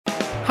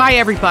Hi,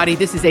 everybody.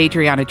 This is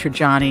Adriana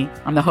Trajani.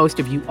 I'm the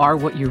host of You Are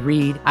What You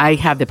Read. I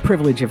have the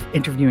privilege of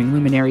interviewing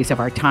luminaries of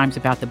our times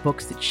about the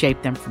books that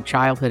shaped them from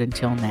childhood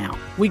until now.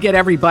 We get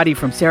everybody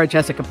from Sarah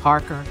Jessica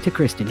Parker to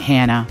Kristen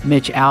Hanna,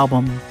 Mitch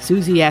Albom,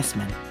 Susie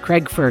Essman,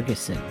 Craig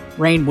Ferguson,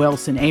 Rainn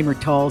Wilson, Amor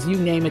Tolls, you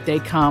name it, they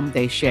come,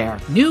 they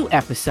share. New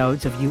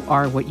episodes of You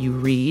Are What You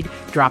Read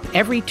drop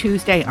every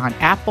Tuesday on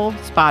Apple,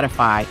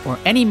 Spotify, or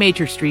any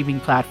major streaming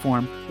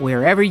platform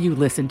wherever you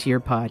listen to your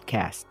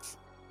podcasts.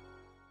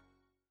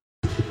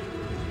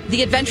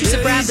 The Adventures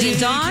of Bradley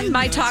and Dawn,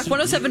 My Talk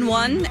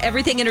 107.1,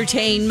 Everything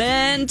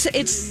Entertainment.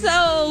 It's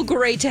so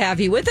great to have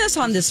you with us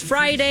on this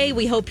Friday.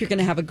 We hope you're going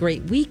to have a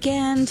great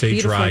weekend. Stay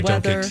Beautiful dry, weather.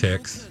 don't get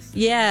ticks.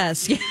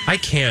 Yes. I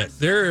can't.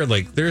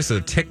 There's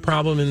a tick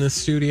problem in this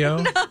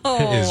studio. No.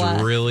 It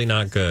is really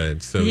not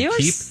good. So we're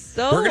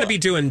going to be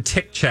doing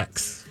tick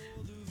checks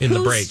in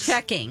the breaks. Who's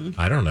checking?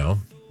 I don't know.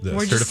 The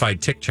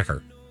certified tick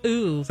checker.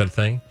 Ooh. Is that a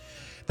thing?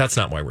 That's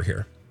not why we're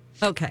here.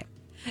 Okay.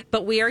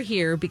 But we are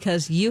here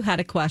because you had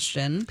a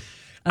question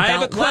about I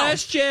have a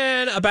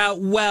question about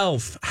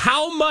wealth.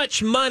 How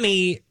much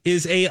money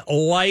is a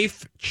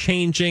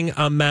life-changing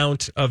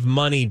amount of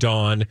money,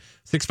 Dawn?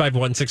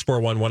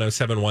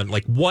 651-641-1071.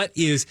 Like, what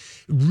is,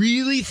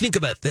 really think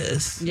about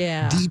this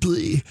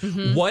deeply.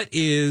 Mm-hmm. What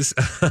is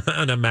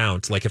an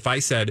amount? Like, if I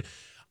said,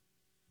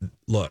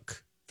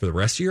 look, for the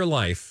rest of your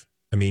life,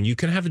 I mean, you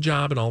can have a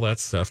job and all that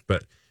stuff,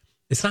 but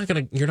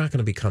you're not going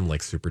to become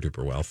like super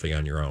duper wealthy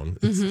on your own.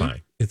 It's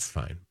fine. It's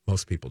fine.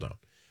 Most people don't.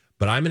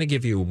 But I'm going to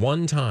give you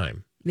one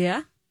time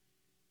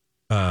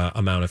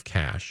amount of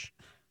cash.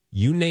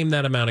 You name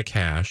that amount of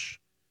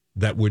cash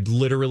that would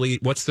literally,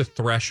 what's the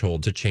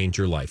threshold to change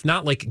your life?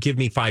 Not like give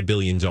me $5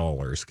 billion,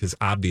 because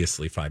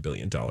obviously $5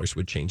 billion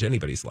would change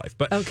anybody's life.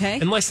 But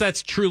unless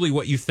that's truly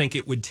what you think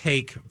it would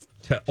take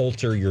to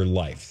alter your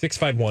life.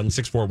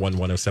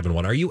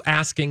 651-641-1071. Are you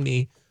asking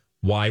me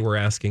why we're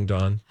asking,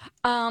 Dawn?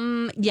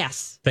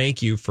 Yes.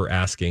 Thank you for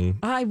asking.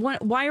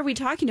 Why are we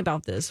talking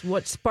about this?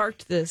 What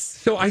sparked this?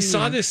 So I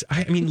saw this.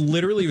 I mean,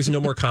 literally, it was no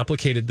more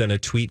complicated than a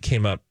tweet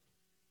came up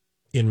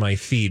in my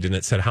feed, and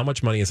it said, how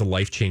much money is a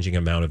life-changing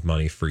amount of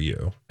money for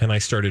you? And I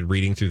started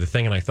reading through the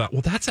thing, and I thought,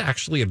 well, that's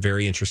actually a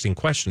very interesting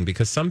question,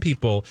 because some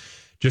people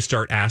just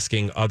start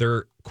asking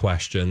other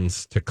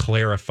questions to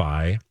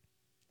clarify.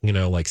 You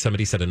know, like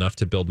somebody said, enough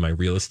to build my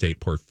real estate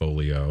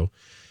portfolio.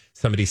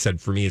 Somebody said,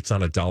 for me, it's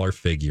not a dollar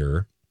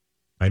figure.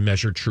 I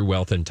measure true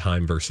wealth in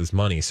time versus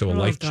money. So a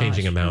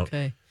life-changing amount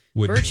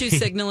would virtue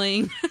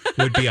signaling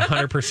would be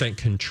 100%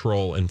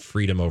 control and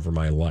freedom over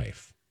my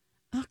life.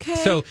 Okay.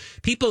 So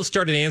people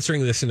started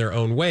answering this in their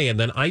own way. And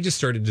then I just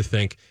started to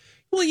think,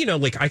 well, you know,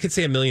 like I could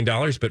say $1 million,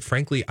 but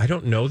frankly, I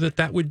don't know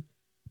that would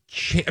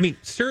change. I mean,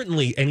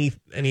 certainly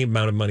any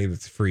amount of money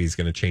that's free is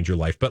going to change your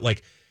life. But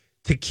like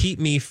to keep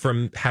me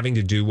from having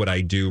to do what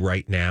I do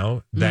right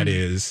now, that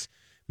is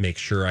make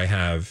sure I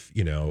have,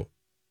 you know,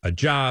 a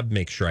job,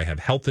 make sure I have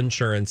health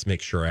insurance,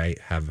 make sure I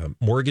have a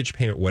mortgage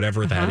payment,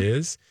 whatever that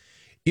is,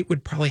 it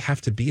would probably have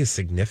to be a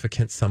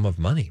significant sum of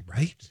money,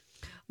 right?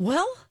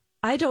 Well,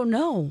 I don't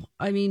know.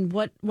 I mean,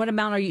 what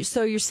amount are you?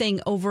 So you're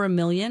saying over $1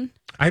 million?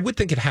 I would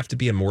think it'd have to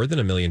be more than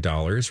 $1 million,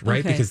 right?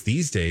 Okay. Because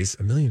these days,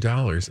 $1 million,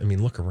 I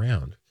mean, look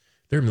around.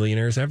 There are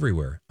millionaires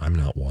everywhere. I'm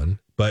not one.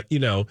 But, you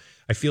know,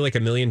 I feel like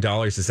 $1 million,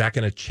 is that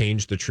going to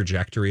change the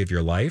trajectory of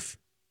your life?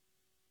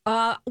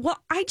 Well,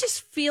 I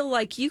just feel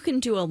like you can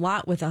do a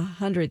lot with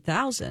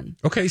 100,000.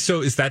 Okay,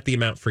 so is that the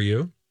amount for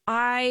you?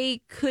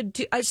 I could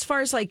do, as far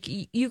as like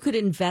you could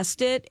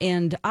invest it,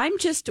 and I'm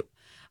just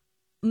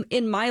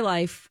in my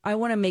life, I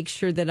want to make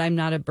sure that I'm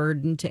not a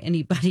burden to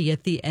anybody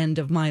at the end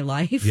of my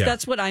life. Yeah.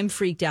 That's what I'm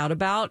freaked out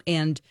about,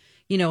 and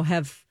you know,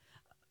 have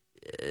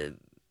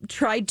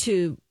tried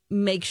to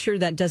make sure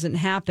that doesn't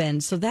happen.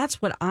 So that's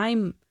what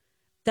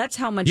that's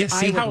how much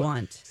I would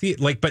want. See,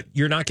 like, but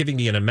you're not giving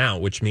me an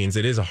amount, which means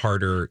it is a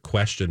harder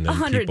question than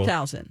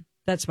 100,000.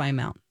 That's my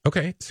amount.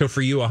 Okay, so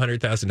for you,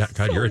 100,000. God,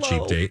 so you're a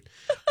cheap date.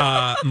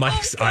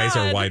 Mike's eyes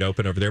are wide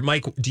open over there.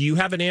 Mike, do you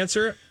have an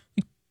answer?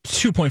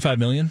 2.5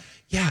 million.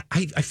 Yeah,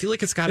 I feel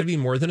like it's got to be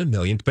more than $1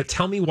 million. But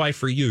tell me why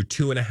for you,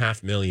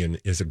 $2.5 million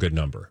is a good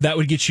number. That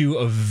would get you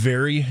a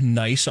very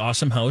nice,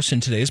 awesome house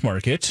in today's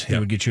market. Yep. It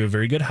would get you a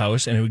very good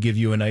house, and it would give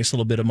you a nice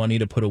little bit of money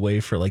to put away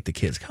for like the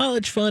kids'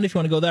 college fund, if you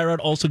want to go that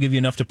route. Also give you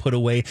enough to put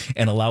away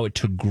and allow it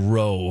to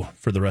grow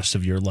for the rest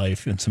of your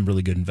life in some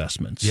really good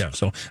investments. Yeah.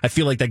 So I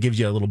feel like that gives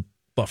you a little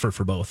buffer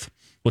for both.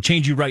 Will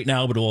change you right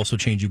now, but it'll also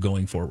change you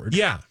going forward.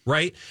 Yeah,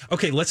 right.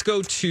 Okay, let's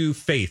go to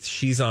Faith.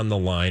 She's on the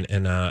line,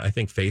 and I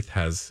think Faith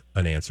has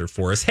an answer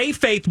for us. Hey,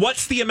 Faith,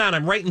 what's the amount?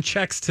 I'm writing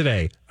checks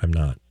today. I'm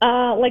not.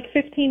 Like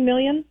 $15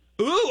 million.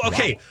 Ooh,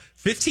 okay. Wow.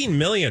 $15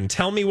 million.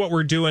 Tell me what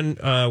we're doing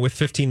with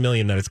 $15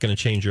 million that it's going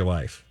to change your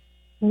life.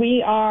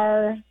 We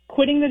are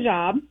quitting the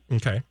job.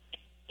 Okay.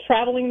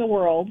 Traveling the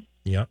world.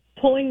 Yep.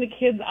 Pulling the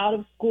kids out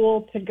of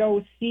school to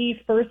go see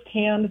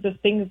firsthand the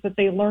things that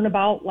they learn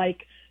about,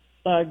 like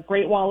the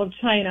Great Wall of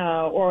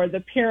China or the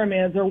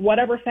pyramids or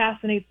whatever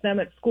fascinates them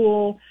at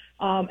school.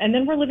 And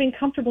then we're living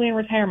comfortably in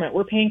retirement.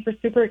 We're paying for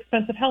super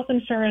expensive health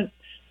insurance.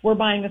 we're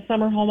buying a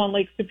summer home on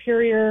Lake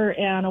Superior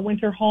and a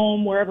winter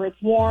home wherever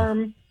it's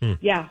warm.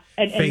 Yeah,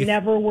 and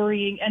never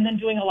worrying, and then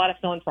doing a lot of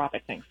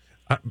philanthropic things.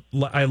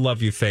 I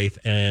love you, Faith,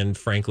 and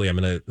frankly, I'm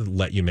going to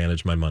let you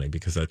manage my money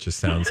because that just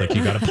sounds like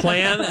you got a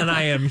plan, and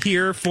I am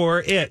here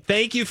for it.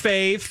 Thank you,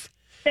 Faith.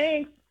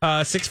 Thanks.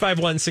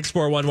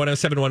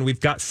 651-641-1071. We've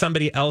got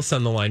somebody else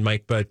on the line,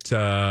 Mike, but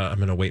I'm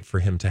going to wait for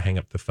him to hang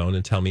up the phone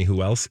and tell me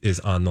who else is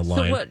on the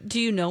line. So what, do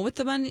you know what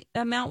the money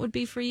amount would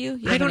be for you?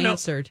 You I don't know.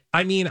 Answered.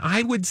 I mean,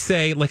 I would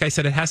say, like I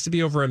said, it has to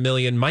be over $1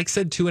 million. Mike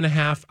said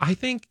 2.5. I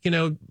think,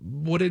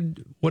 what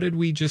did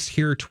we just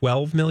hear?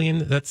 12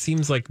 million? That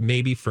seems like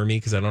maybe for me,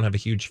 because I don't have a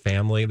huge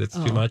family. That's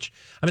too much.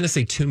 I'm going to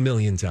say $2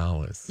 million.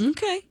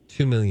 Okay.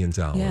 $2 million.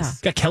 Yeah.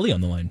 Got Kelly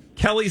on the line.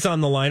 Kelly's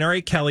on the line. All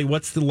right, Kelly,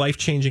 what's the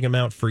life-changing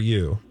amount for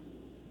you?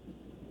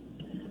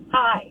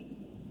 Hi.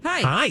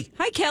 Hi,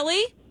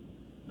 Kelly.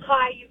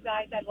 Hi, you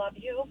guys. I love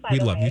you. We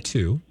love you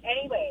too.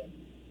 Anyway,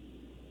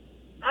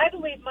 I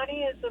believe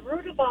money is the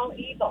root of all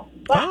evil.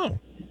 But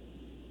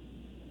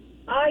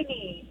I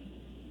need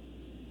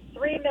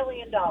 $3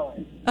 million.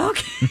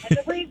 Okay. And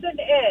the reason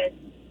is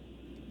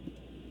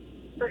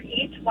for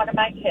each one of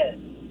my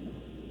kids.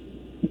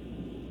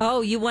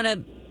 Oh, you want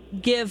to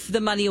give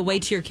the money away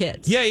to your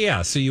kids?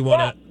 Yeah. So you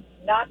want to...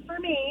 Not for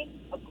me.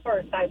 Of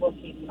course, I will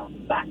keep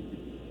some. But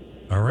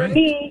all right. for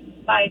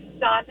me, my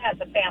son has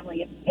a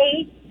family of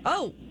 8.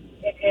 Oh.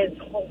 It is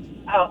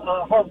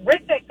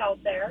horrific out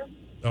there.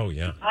 Oh,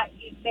 yeah.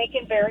 He's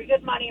making very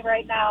good money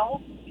right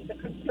now. He's a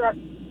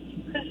construction.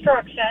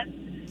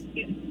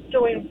 He's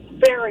doing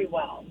very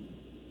well.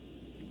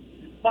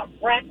 But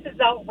rent is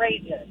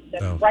outrageous.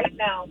 And right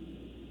now,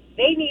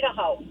 they need a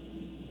house.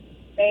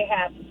 They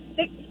have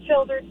 6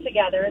 children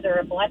together. They're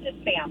a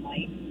blended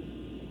family.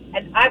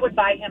 And I would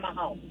buy him a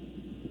house.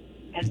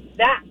 And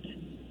that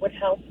would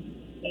help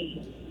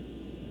me.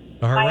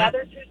 My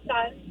other 2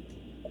 sons,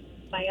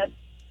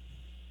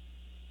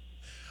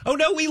 Oh,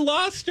 no, we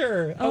lost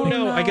her. Oh,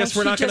 no. I guess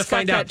we're not going to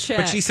find out.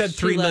 But she said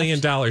 $3 million.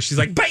 She's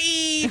like, bye.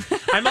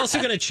 I'm also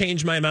going to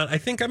change my amount. I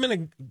think I'm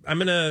going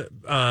to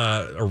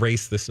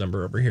erase this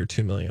number over here,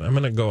 2 million. I'm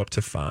going to go up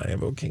to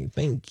 5. Okay,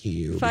 thank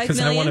you. Because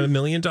I want a $1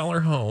 million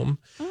home.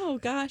 Oh,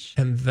 gosh.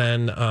 And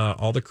then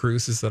all the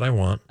cruises that I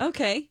want.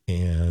 Okay.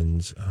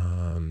 And,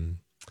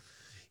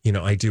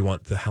 I do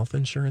want the health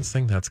insurance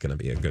thing. That's going to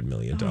be a good $1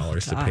 million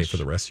to pay for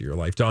the rest of your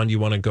life. Dawn, you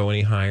want to go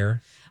any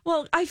higher?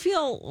 Well, I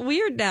feel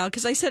weird now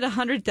because I said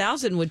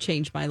 100,000 would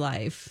change my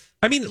life.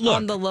 I mean, look,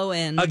 on the low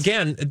end.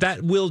 Again,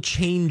 that will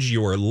change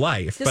your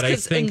life. Just but I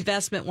think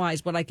investment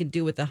wise, what I could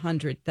do with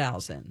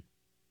 100,000,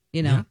 I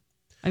mean,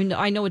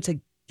 I know it's a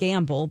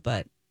gamble,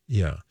 but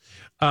yeah.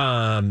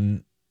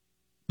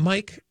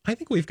 Mike, I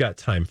think we've got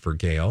time for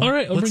Gail. All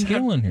right, bring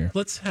Gail in here.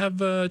 Let's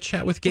have a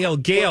chat with Gail.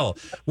 Gail,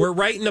 we're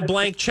writing a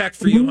blank check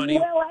for you, honey.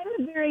 Well,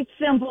 I'm a very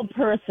simple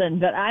person,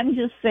 but I'm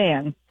just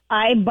saying,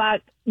 I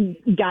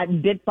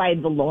got bit by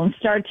the Lone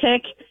Star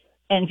tick,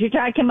 and if you're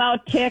talking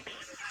about ticks,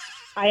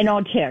 I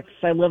know ticks.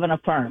 I live on a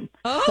farm.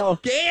 Oh, so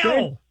Gail!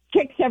 There's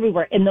ticks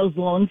everywhere. And those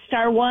Lone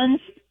Star ones,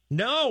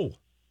 no,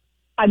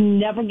 I'm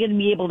never going to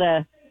be able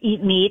to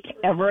eat meat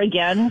ever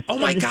again. Oh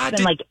my God!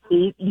 It's been like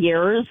 8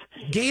 years.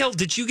 Gail,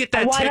 did you get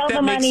that? I want tick all that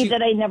the money makes you...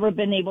 that I never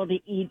been able to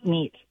eat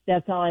meat.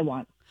 That's all I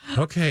want.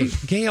 Okay,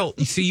 Gail.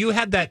 So you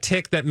had that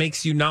tick that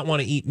makes you not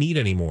want to eat meat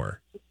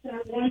anymore.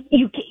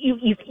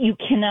 You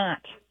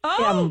cannot.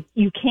 Oh,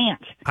 you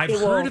can't. I've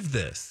heard of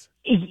this.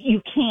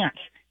 You can't.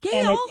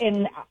 Gail?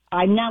 And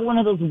I'm not one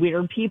of those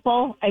weird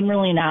people. I'm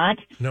really not.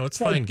 No, it's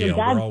fine, Gail.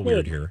 We're all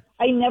weird here.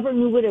 I never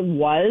knew what it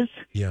was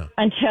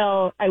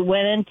until I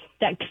went into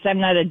that, because I'm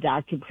not a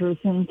doctor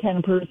person kind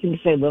of person,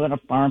 because I live on a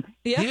farm.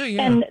 Yeah.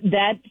 And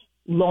that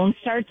Lone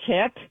Star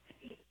tick,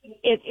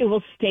 it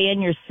will stay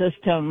in your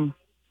system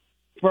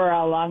for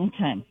a long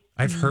time.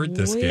 I've heard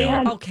this,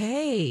 Gail.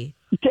 Okay.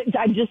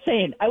 I'm just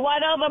saying, I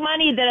want all the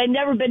money that I've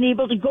never been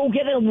able to go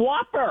get a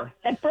Whopper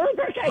at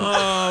Burger King.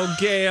 Oh,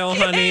 Gail,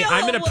 honey.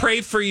 I'm going to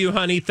pray for you,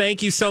 honey.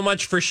 Thank you so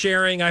much for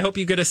sharing. I hope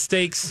you get a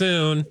steak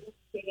soon.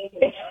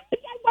 I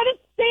want a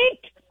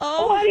steak.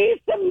 I want to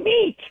eat some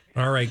meat.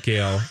 All right,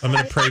 Gail. I'm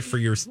going to pray for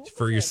your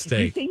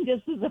steak. You think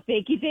this is a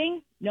fakey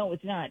thing? No,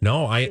 it's not.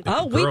 No,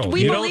 girl,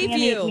 we believe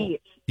you.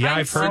 Yeah,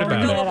 I've heard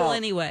about it. Gullible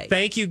anyway.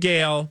 Thank you,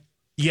 Gail.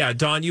 Yeah,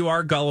 Dawn, you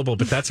are gullible,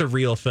 but that's a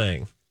real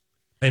thing.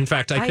 In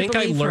fact, I think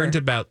I learned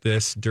about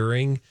this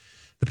during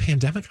the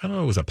pandemic. I don't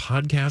know, it was a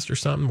podcast or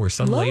something where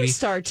some Lone lady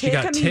Star tick.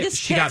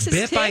 she got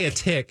bit by a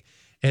tick,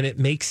 and it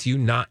makes you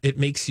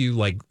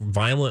like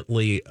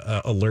violently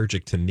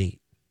allergic to meat.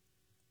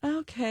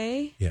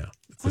 Okay. Yeah.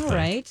 All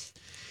right.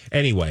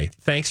 Anyway,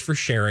 thanks for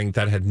sharing.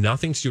 That had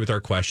nothing to do with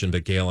our question,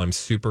 but Gail, I'm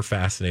super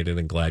fascinated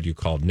and glad you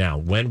called. Now,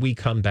 when we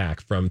come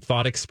back from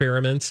thought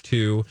experiments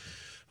to,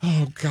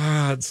 oh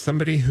God,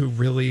 somebody who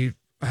really,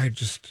 I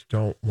just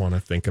don't want to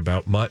think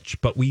about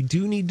much, but we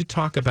do need to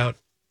talk about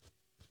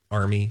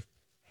Armie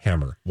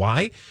Hammer.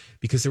 Why?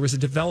 Because there was a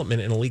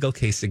development in a legal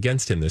case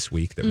against him this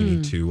week that we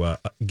need to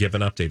give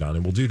an update on,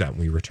 and we'll do that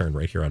when we return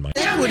right here on My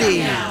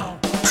Equity.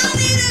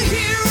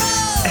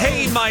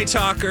 Hey, my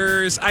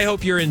talkers. I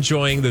hope you're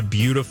enjoying the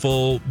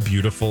beautiful,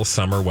 beautiful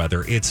summer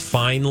weather. It's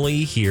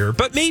finally here,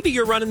 but maybe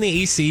you're running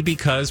the AC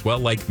because, well,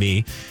 like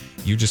me,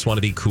 you just want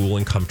to be cool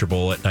and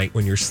comfortable at night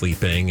when you're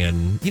sleeping.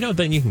 And,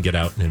 then you can get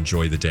out and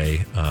enjoy the day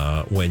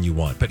when you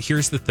want. But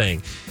here's the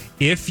thing.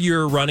 If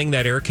you're running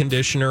that air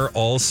conditioner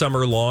all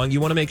summer long, you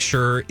want to make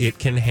sure it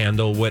can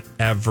handle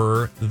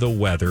whatever the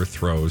weather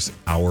throws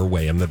our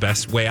way. And the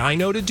best way I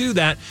know to do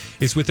that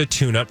is with a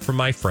tune-up from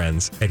my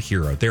friends at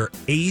Hero. Their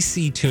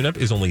AC tune-up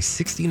is only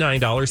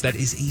 $69. That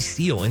is a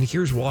steal. And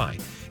here's why.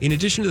 In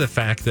addition to the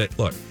fact that,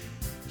 look,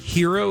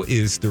 Hero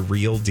is the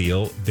real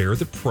deal. They're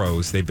the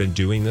pros. They've been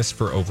doing this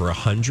for over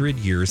 100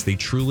 years. They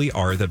truly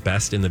are the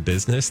best in the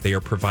business. They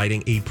are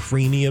providing a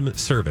premium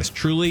service.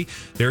 Truly,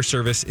 their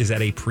service is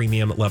at a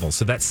premium level.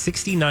 So that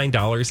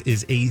 $69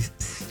 is a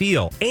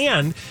steal.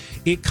 And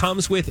it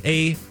comes with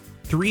a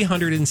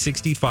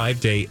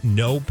 365-day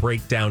no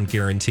breakdown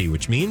guarantee,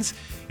 which means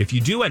if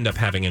you do end up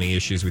having any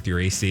issues with your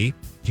AC,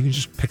 you can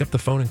just pick up the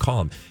phone and call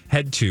them.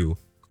 Head to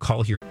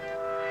Call Hero.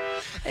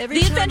 The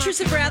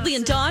Adventures of Bradley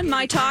and Dawn,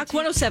 My Talk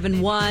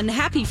 1071.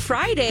 Happy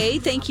Friday.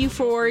 Thank you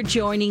for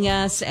joining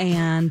us.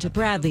 And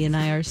Bradley and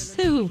I are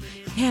so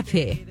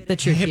happy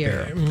that you're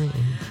here.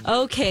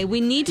 Okay, we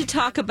need to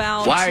talk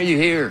about... Why are you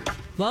here?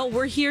 Well,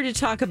 we're here to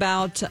talk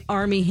about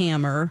Armie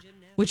Hammer,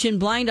 which in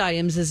Blind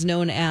Items is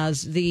known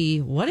as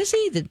the... What is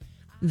he?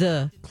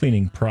 The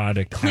cleaning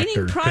product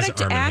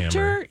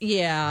actor?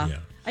 Yeah.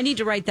 I need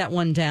to write that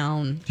one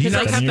down. Do you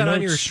not have that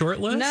on your short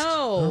list? No.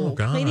 Oh,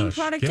 gosh. Cleaning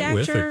product Get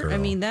with it, actor. girl. I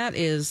mean, that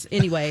is...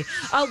 Anyway,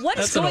 what's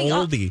That's going an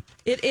on? oldie.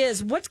 It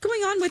is. What's going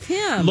on with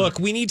him? Look,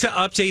 we need to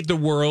update the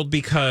world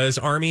because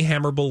Armie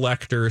Hammerbull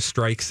Lecter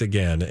strikes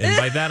again. And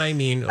by that, I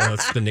mean,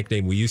 that's the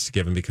nickname we used to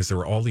give him because there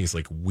were all these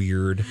like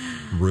weird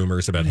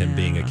rumors about him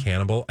being a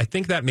cannibal. I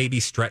think that maybe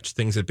stretched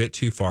things a bit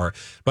too far.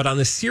 But on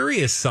the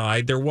serious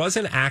side, there was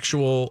an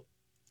actual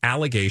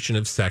allegation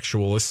of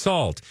sexual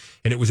assault.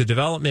 And it was a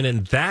development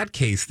in that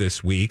case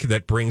this week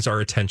that brings our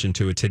attention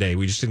to it today.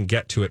 We just didn't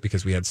get to it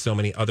because we had so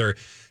many other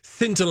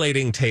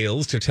scintillating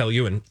tales to tell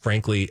you. And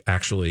frankly,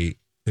 actually,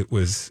 it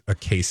was a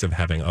case of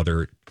having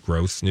other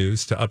gross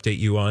news to update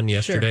you on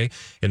yesterday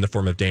in the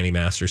form of Danny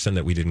Masterson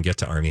that we didn't get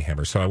to Armie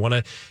Hammer. So I want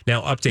to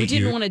now update you. We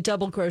didn't want to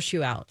double gross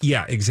you out.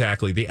 Yeah,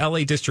 exactly. The LA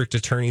District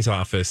Attorney's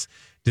Office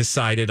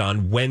decided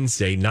on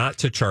Wednesday not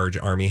to charge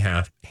Armie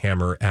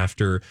Hammer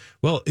after,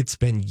 well, it's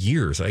been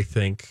years, I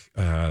think,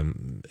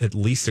 at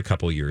least a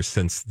couple years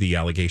since the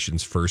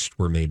allegations first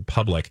were made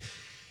public.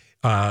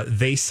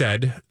 They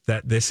said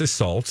that this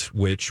assault,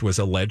 which was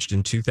alleged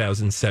in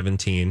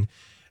 2017,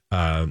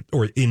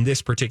 or in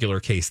this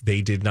particular case,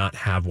 they did not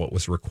have what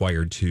was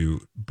required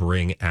to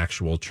bring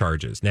actual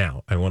charges.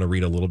 Now, I want to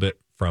read a little bit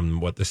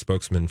from what the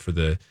spokesperson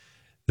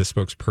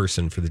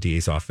for the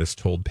DA's office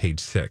told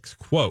Page 6.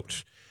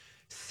 Quote,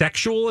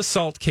 "Sexual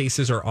assault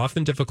cases are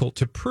often difficult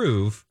to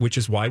prove, which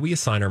is why we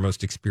assign our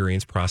most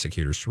experienced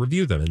prosecutors to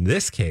review them. In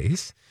this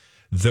case,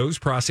 those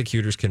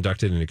prosecutors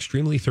conducted an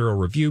extremely thorough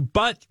review,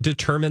 but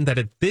determined that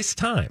at this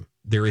time,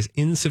 there is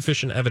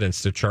insufficient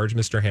evidence to charge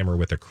Mr. Hammer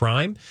with a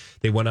crime."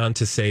 They went on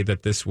to say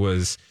that this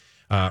was,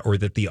 or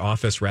that the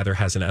office rather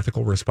has an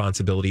ethical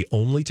responsibility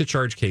only to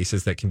charge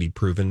cases that can be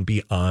proven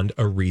beyond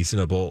a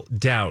reasonable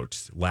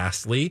doubt.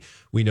 Lastly,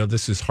 we know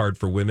this is hard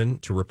for women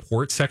to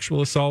report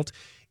sexual assault.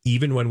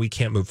 Even when we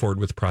can't move forward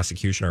with the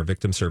prosecution, our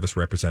victim service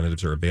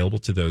representatives are available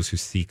to those who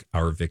seek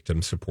our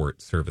victim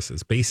support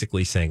services.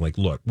 Basically saying, like,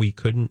 look, we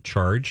couldn't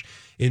charge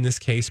in this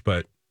case,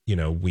 but,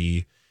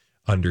 we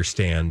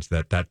understand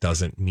that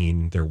doesn't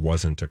mean there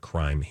wasn't a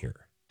crime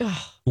here,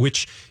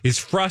 which is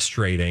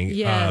frustrating.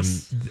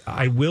 Yes.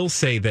 I will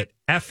say that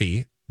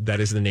Effie, that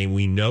is the name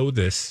we know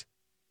this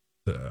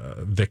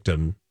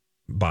victim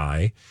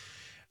by,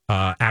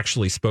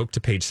 actually spoke to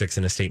Page 6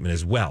 in a statement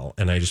as well.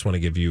 And I just want to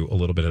give you a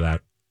little bit of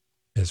that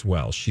as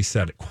well. She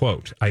said,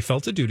 quote, "I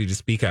felt a duty to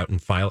speak out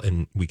and file,"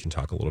 and we can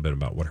talk a little bit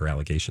about what her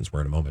allegations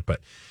were in a moment,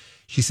 but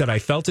she said, "I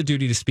felt a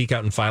duty to speak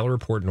out and file a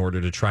report in order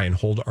to try and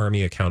hold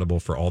Armie accountable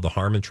for all the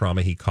harm and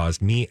trauma he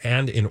caused me,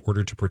 and in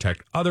order to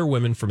protect other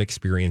women from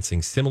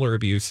experiencing similar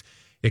abuse.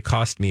 It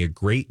cost me a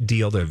great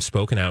deal to have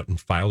spoken out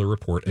and filed a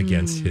report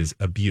against his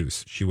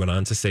abuse." She went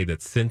on to say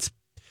that since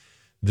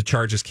the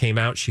charges came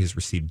out, she has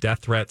received death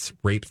threats,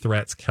 rape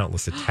threats,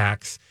 countless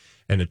attacks,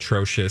 and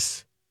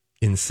atrocious,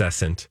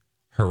 incessant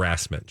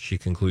harassment. She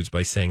concludes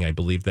by saying, "I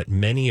believe that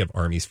many of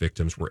Armie's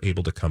victims were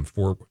able to come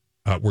forward,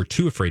 were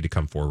too afraid to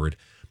come forward.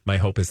 My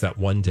hope is that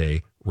one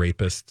day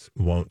rapists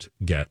won't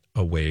get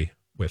away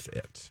with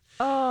it."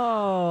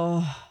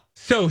 Oh.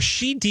 So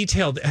she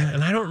detailed,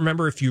 and I don't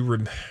remember if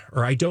you,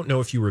 or I don't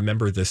know if you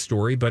remember this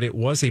story, but it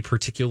was a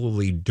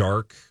particularly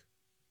dark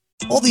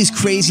All these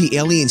crazy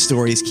alien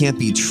stories can't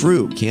be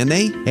true, can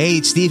they? Hey,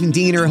 it's Stephen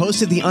Diener,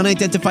 host of the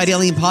Unidentified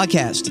Alien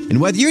Podcast. And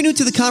whether you're new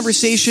to the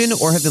conversation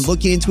or have been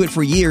looking into it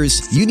for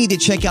years, you need to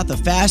check out the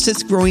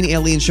fastest growing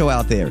alien show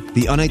out there,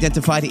 the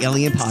Unidentified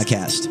Alien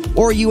Podcast,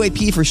 or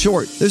UAP for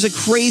short. There's a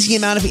crazy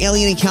amount of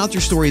alien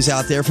encounter stories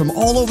out there from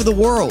all over the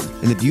world.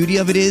 And the beauty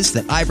of it is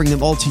that I bring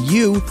them all to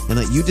you and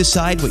let you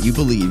decide what you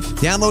believe.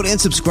 Download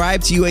and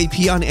subscribe to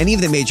UAP on any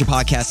of the major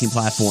podcasting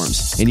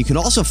platforms. And you can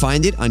also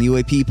find it on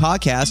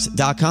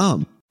UAPpodcast.com.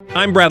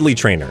 I'm Bradley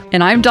Trainer.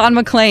 And I'm Don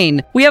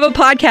McClain. We have a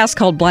podcast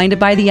called Blinded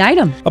by the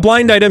Item. A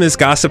blind item is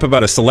gossip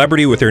about a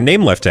celebrity with their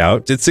name left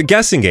out. It's a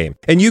guessing game,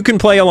 and you can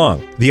play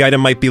along. The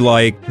item might be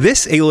like,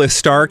 this A-list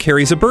star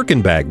carries a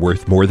Birkin bag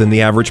worth more than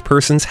the average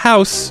person's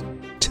house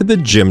to the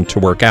gym to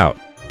work out.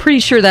 Pretty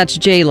sure that's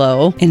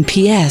J-Lo. And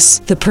P.S.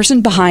 the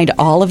person behind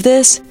all of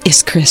this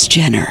is Kris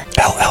Jenner,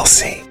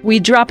 LLC. We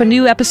drop a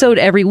new episode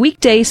every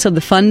weekday so the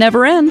fun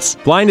never ends.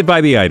 Blinded by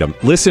the Item.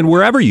 Listen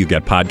wherever you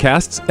get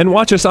podcasts and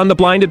watch us on the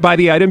Blinded by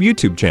the Item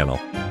YouTube channel.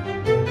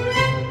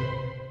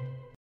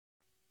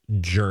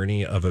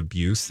 Journey of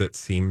abuse that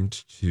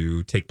seemed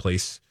to take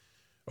place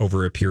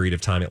over a period of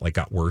time. It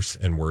got worse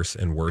and worse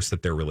and worse,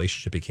 that their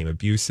relationship became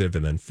abusive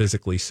and then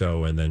physically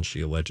so. And then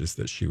she alleges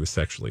that she was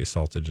sexually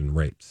assaulted and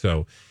raped.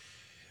 So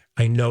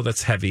I know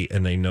that's heavy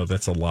and I know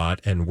that's a lot.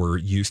 And we're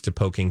used to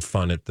poking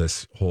fun at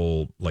this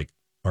whole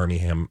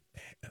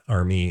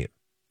Army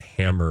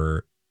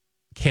Hammer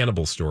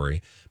cannibal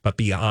story. But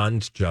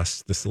beyond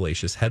just the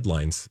salacious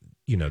headlines,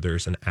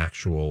 there's an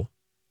actual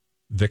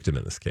victim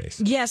in this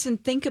case. Yes. And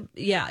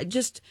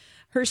just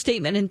her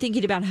statement and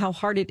thinking about how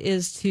hard it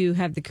is to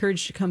have the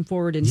courage to come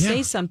forward and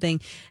say something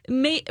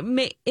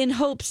in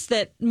hopes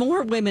that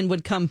more women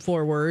would come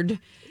forward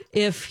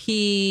if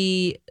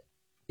he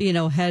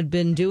had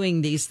been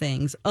doing these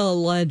things,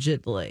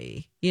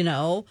 allegedly,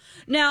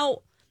 Now,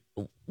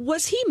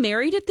 was he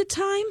married at the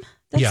time?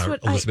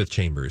 Elizabeth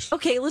Chambers.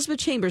 Okay, Elizabeth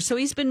Chambers. So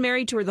he's been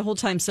married to her the whole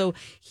time. So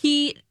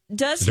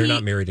They're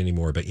not married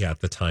anymore, but at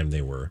the time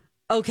they were.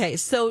 Okay,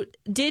 so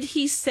did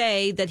he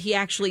say that he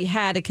actually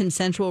had a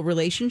consensual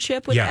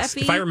relationship with Yes,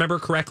 Effie? if I remember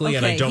correctly,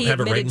 and I don't have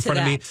it right in front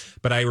of me,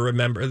 but I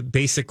remember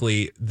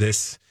basically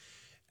this.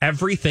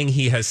 Everything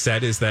he has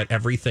said is that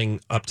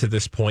everything up to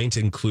this point,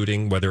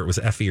 including whether it was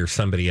Effie or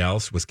somebody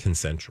else, was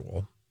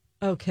consensual.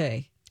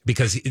 Okay.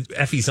 Because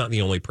Effie's not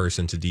the only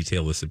person to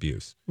detail this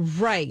abuse.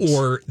 Right.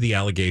 Or the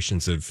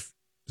allegations of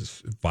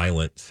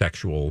violent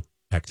sexual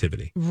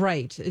activity.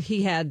 Right.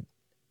 He had,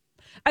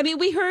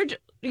 we heard,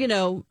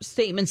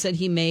 statements that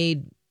he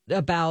made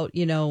about,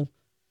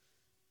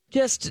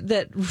 just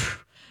that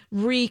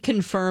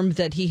reconfirmed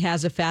that he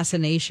has a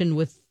fascination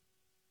with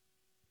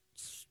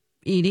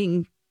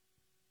eating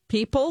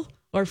people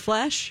or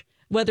flesh,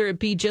 whether it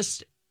be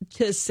just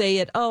to say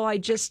it, I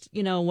just,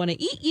 want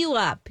to eat you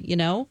up,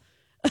 Well,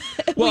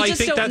 I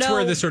think that's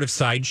where the sort of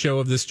sideshow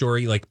of the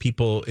story,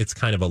 people, it's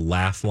kind of a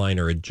laugh line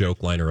or a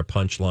joke line or a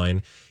punch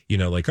line,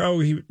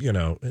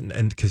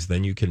 and because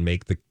then you can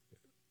make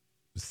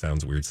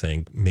sounds weird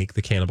saying make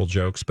the cannibal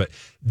jokes, but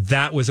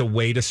that was a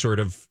way to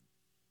sort of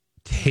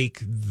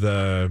take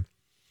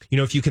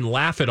if you can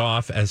laugh it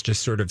off as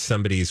just sort of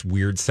somebody's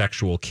weird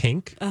sexual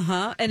kink.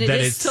 And it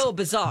is so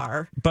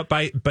bizarre. But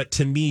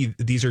to me,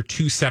 these are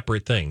two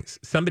separate things.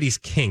 Somebody's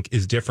kink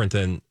is different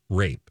than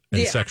rape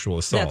and sexual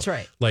assault. That's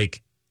right.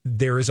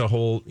 There is a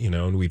whole,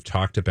 and we've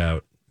talked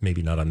about,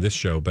 maybe not on this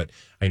show, but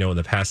I know in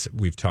the past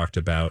we've talked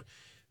about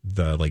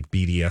the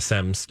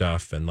BDSM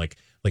stuff and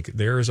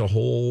there is a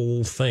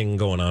whole thing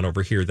going on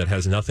over here that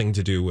has nothing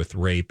to do with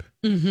rape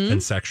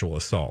and sexual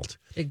assault.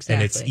 Exactly.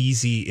 And it's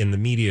easy in the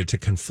media to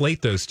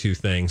conflate those two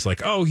things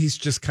he's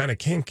just kind of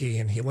kinky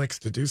and he likes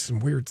to do some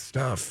weird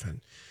stuff.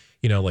 And,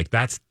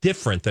 that's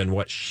different than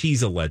what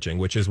she's alleging,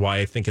 which is why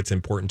I think it's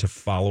important to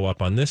follow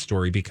up on this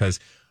story, because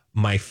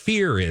my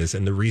fear is,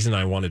 and the reason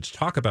I wanted to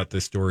talk about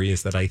this story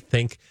is that I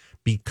think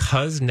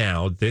because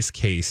now this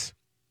case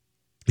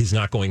is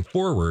not going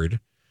forward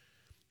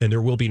and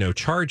there will be no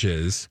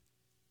charges,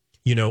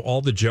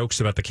 all the jokes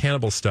about the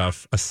cannibal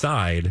stuff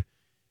aside,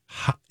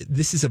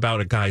 this is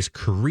about a guy's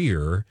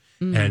career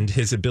and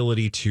his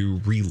ability to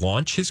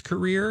relaunch his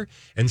career.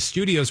 And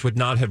studios would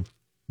not have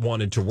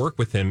wanted to work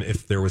with him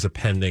if there was a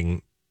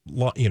pending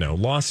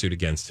lawsuit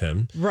against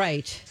him.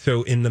 Right.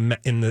 So in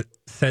the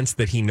sense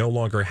that he no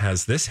longer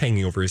has this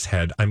hanging over his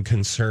head, I'm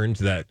concerned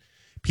that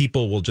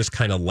people will just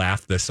kind of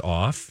laugh this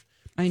off.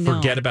 I know.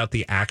 Forget about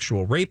the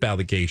actual rape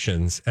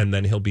allegations, and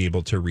then he'll be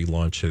able to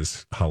relaunch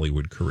his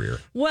Hollywood career.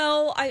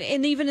 Well,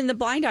 and even in the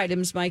blind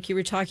items, Mike, you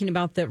were talking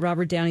about that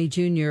Robert Downey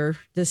Jr.,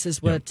 this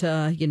is what,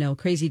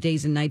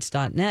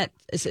 crazydaysandnights.net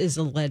is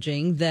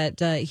alleging, that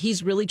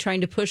he's really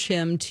trying to push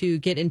him to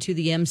get into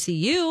the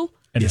MCU.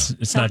 And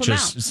it's not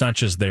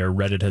just there.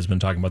 Reddit has been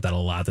talking about that a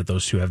lot, that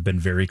those two have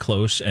been very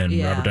close. And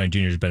Robert Downey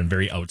Jr. has been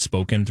very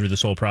outspoken through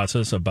this whole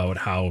process about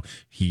how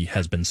he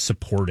has been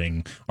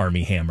supporting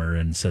Armie Hammer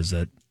and says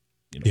that,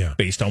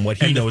 based on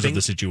what he knows of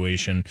the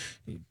situation,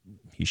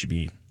 he should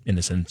be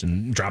innocent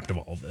and dropped of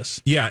all of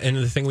this. Yeah, and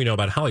the thing we know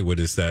about Hollywood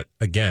is that,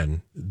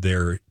 again,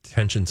 their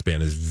attention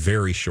span is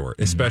very short,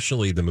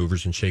 especially the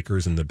movers and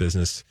shakers and the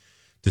business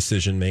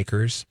decision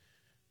makers.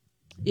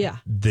 Yeah.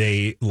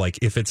 They, like,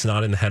 if it's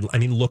not in the headline, I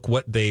mean, look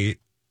what they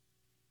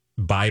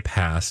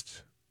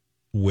bypassed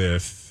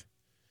with,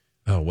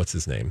 what's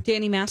his name?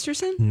 Danny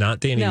Masterson? Not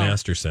Danny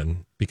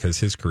Masterson, because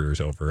his career's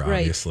over, Right.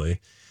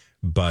 obviously,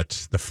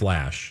 but The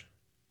Flash.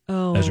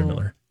 Oh. Ezra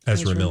Miller.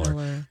 Ezra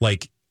Miller.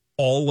 Like,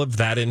 all of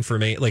that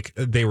information, like,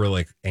 they were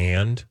like,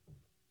 and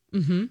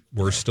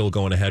we're still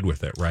going ahead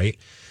with it, right?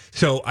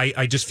 So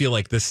I just feel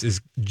like this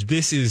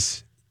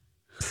is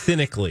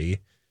cynically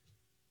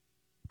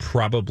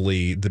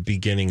probably the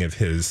beginning of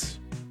his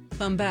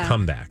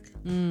comeback,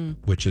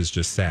 which is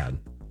just sad,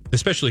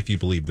 especially if you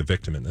believe the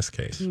victim in this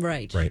case.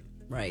 Right.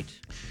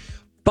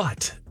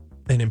 But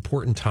an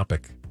important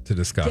topic to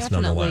discuss,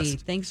 nonetheless.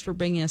 Thanks for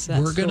bringing us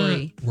that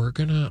story. We're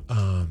gonna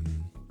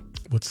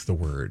what's the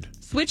word?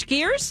 Switch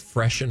gears?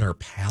 Freshen our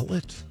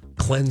palate,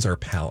 cleanse our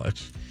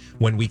palate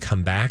when we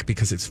come back,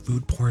 because it's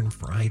Food Porn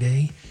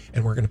Friday,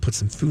 and we're gonna put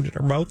some food in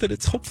our mouth, and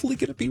it's hopefully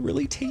gonna be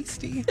really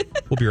tasty.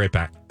 We'll be right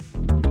back.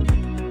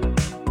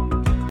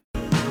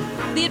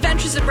 The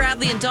Adventures of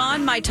Bradley and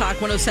Dawn, My Talk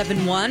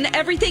 107.1,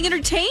 Everything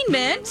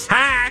Entertainment.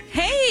 Hi.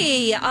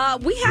 Hey,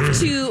 we have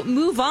to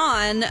move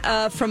on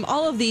from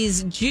all of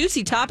these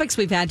juicy topics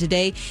we've had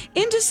today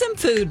into some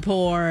food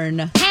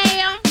porn.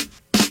 Hey.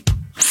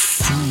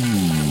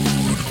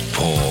 Food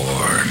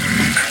porn.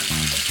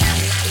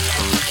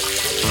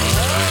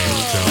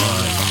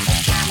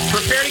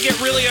 Prepare to get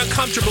really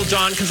uncomfortable,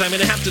 Dawn, because I'm going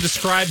to have to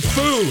describe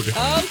food.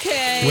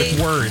 Okay. With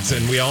words,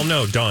 and we all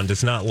know Dawn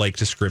does not like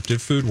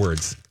descriptive food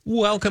words.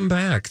 Welcome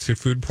back to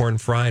Food Porn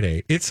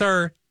Friday. It's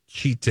our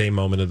cheat day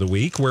moment of the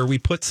week where we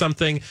put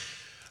something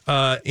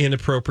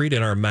inappropriate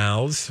in our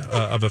mouths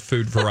of a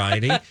food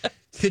variety.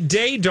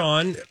 Today,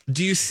 Dawn,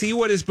 do you see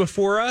what is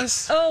before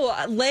us?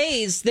 Oh,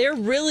 Lay's. They're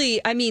really,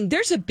 I mean,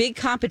 there's a big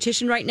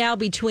competition right now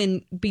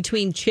between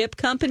chip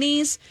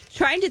companies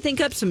trying to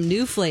think up some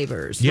new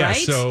flavors, Yeah, right?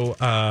 so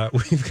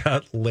we've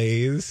got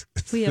Lay's.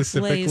 We have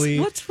Lay's.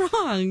 What's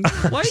wrong?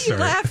 Why are you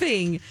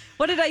laughing?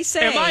 What did I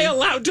say? Am I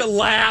allowed to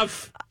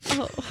laugh?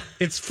 Oh.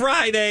 It's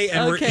Friday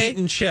and we're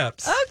eating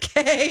chips.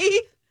 Okay.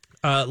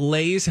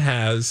 Lay's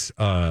has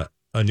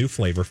a new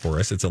flavor for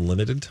us. It's a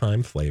limited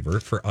time flavor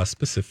for us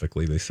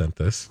specifically. They sent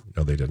this.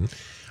 No, they didn't.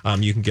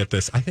 You can get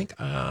this. I think,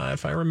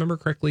 if I remember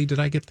correctly, did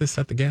I get this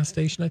at the gas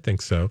station? I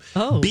think so.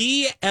 Oh.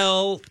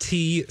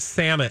 BLT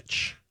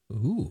sandwich.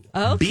 Ooh.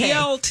 Okay.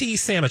 BLT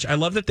sandwich. I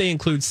love that they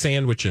include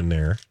sandwich in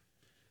there.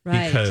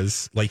 Right.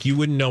 Because, like, you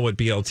wouldn't know what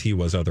BLT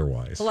was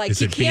otherwise. Like,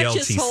 is you it can't BLT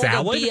just hold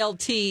salad? a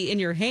BLT in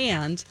your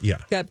hand. Yeah.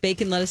 You've got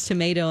bacon, lettuce,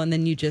 tomato, and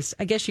then you just,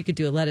 I guess you could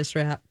do a lettuce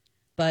wrap,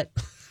 but...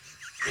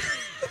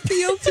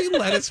 BLT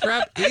lettuce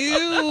wrap. Ew. I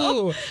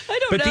don't know.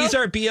 But these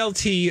are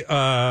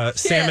BLT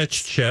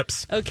sandwich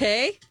chips.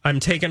 Okay. I'm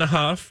taking a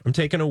huff. I'm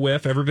taking a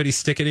whiff. Everybody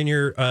stick it in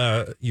your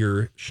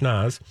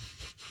schnoz.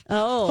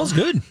 Oh. Smells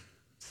good.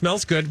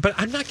 Smells good, but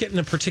I'm not getting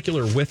a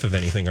particular whiff of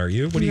anything, are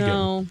you? What are you getting?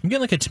 I'm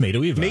getting like a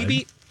tomatoey vibe.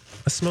 Maybe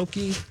a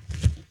smoky.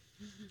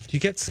 Do you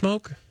get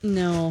smoke?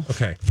 No.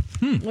 Okay.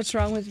 What's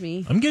wrong with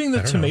me? I'm getting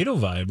the tomato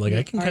vibe. Like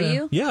I can Are kind of.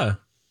 you? Yeah.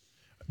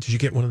 Did you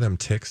get one of them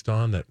ticks,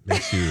 Dawn, that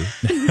makes you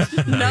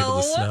not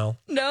able to smell?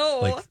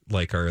 No.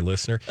 Like our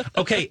listener.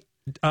 Okay.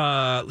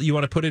 You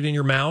want to put it in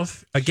your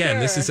mouth? Again,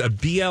 This is a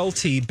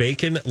BLT,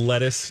 bacon,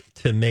 lettuce,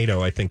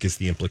 tomato, I think is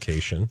the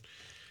implication,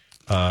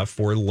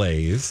 for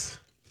Lay's.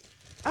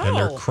 Oh. And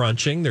they're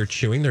crunching, they're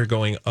chewing, they're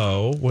going,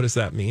 oh, what does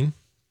that mean?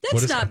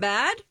 That's not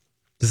bad.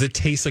 Does it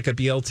taste like a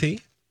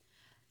BLT?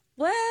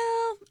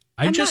 Well,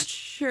 I'm not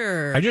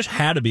sure. I just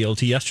had a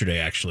BLT yesterday,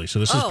 actually, so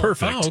this is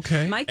perfect. Oh,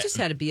 okay. Mike just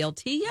had a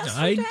BLT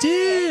yesterday. I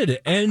did,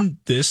 and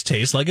this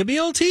tastes like a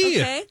BLT.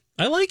 Okay.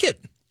 I like it.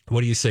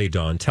 What do you say,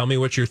 Dawn? Tell me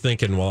what you're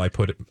thinking while I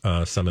put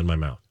some in my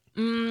mouth.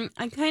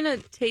 I kind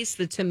of taste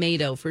the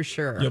tomato for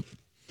sure. Yep.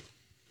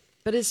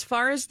 But as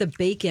far as the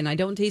bacon, I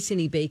don't taste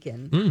any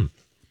bacon.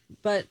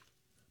 But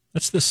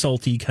that's the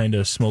salty kind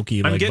of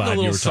smoky. I'm like getting vibe a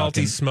little you were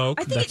salty talking.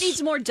 smoke. I think it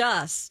needs more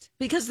dust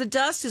because the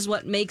dust is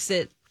what makes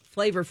it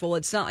flavorful.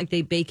 It's not like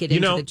they bake it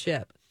into the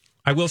chip.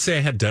 I will say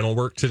I had dental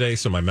work today,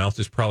 so my mouth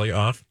is probably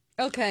off.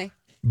 Okay.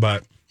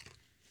 But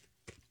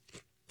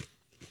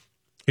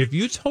if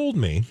you told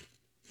me,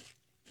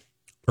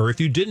 or if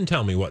you didn't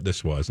tell me what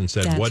this was and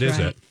said, That's what is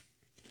right. it?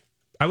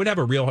 I would have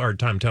a real hard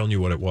time telling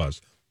you what it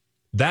was.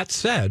 That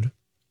said,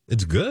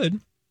 it's good.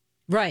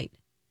 Right.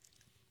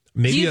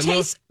 Maybe Do you a little,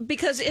 taste,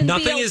 because in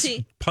nothing BLT,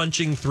 is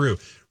punching through.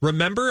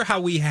 Remember how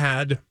we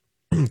had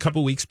a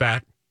couple weeks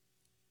back,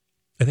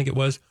 I think it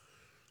was,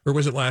 or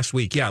was it last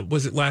week? Yeah,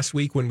 was it last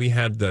week when we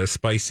had the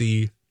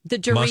spicy... the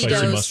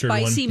Doritos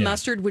spicy one?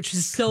 mustard, which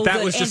is so good.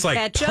 That was just and like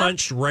ketchup.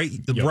 punch right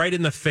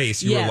in the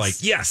face. You were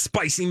like, yes,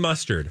 spicy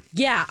mustard.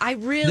 Yeah, I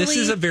really... This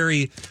is a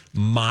very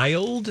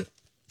mild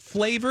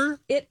flavor.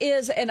 It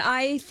is, and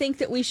I think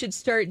that we should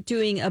start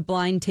doing a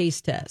blind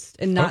taste test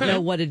and not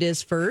know what it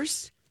is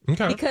first.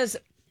 Okay. Because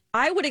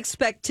I would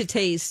expect to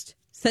taste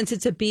since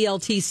it's a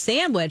BLT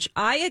sandwich,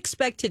 I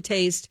expect to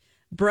taste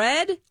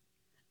bread,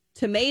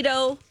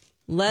 tomato,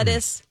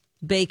 lettuce,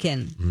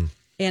 bacon.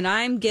 And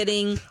I am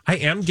getting,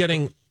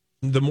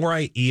 the more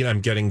I eat, I'm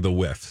getting the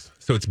whiffs.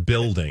 So it's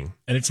building.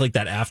 And it's like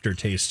that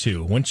aftertaste,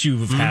 too. Once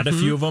you've had a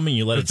few of them and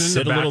you let it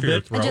sit a little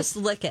bit. I just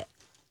lick it.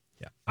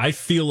 Yeah. I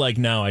feel like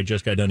now I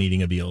just got done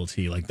eating a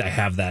BLT. Like I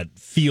have that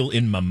feel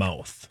in my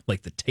mouth,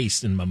 like the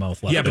taste in my mouth.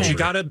 Yeah, but you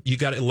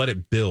gotta let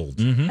it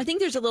build. I think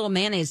there's a little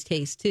mayonnaise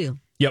taste, too.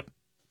 Yep.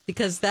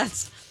 Because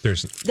that's I don't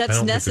think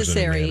there's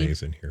necessary. any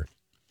mayonnaise in here.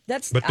 I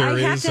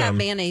have to have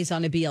mayonnaise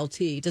on a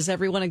BLT. Does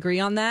everyone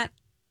agree on that?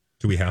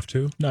 Do we have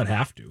to? Not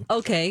have to.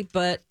 Okay,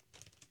 but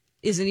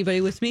is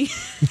anybody with me?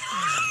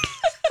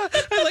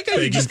 I like how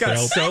you just got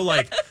so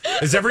like,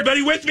 is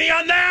everybody with me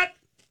on that?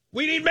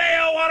 We need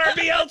mayo on our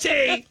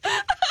BLT.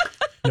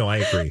 No, I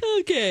agree.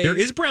 Okay. There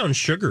is brown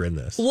sugar in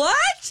this.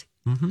 What?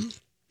 Mm-hmm.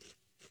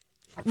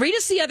 Read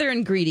us the other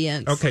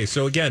ingredients. Okay,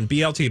 so again,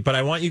 BLT, but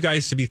I want you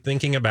guys to be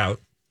thinking about,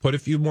 put a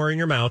few more in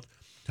your mouth.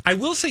 I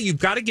will say you've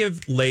got to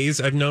give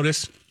Lay's, I've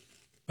noticed,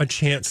 a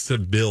chance to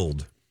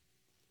build.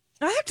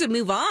 I have to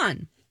move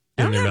on.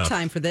 I don't have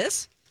time for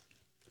this.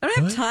 I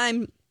don't have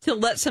time to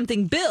let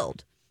something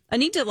build. I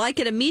need to like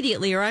it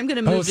immediately, or I'm going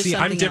to move to something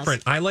else. I'm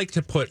different. I like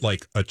to put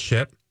like a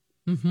chip,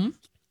 and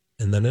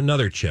then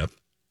another chip,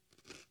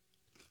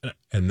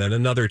 and then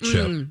another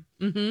chip,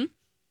 and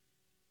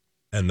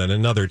then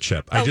another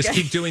chip. I just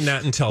keep doing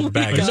that until the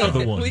bag is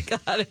full. We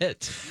got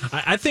it.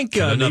 I think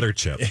another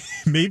chip.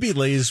 Maybe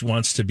Lay's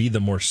wants to be the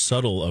more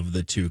subtle of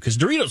the two, because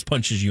Doritos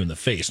punches you in the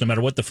face. No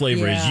matter what the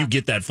flavor is, you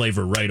get that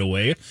flavor right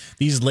away.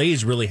 These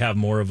Lay's really have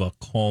more of a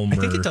calmer. I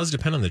think it does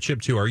depend on the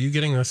chip too. Are you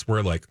getting this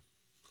where like,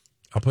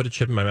 I'll put a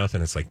chip in my mouth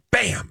and it's like,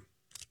 bam.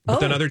 But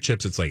then other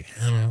chips, it's like,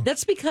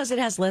 that's because it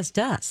has less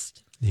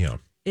dust. Yeah.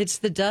 It's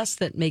the dust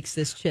that makes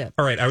this chip.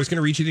 All right. I was going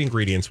to read you the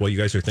ingredients while you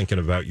guys are thinking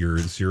about your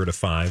 0 to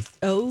 5.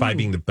 Oh. 5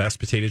 being the best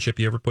potato chip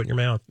you ever put in your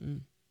mouth.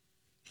 And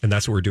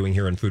that's what we're doing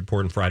here on Food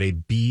Porn Friday.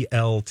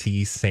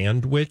 BLT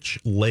sandwich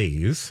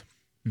Lay's.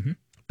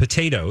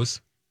 Potatoes,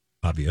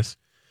 obvious.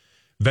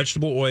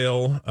 Vegetable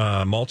oil,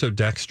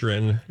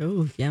 maltodextrin.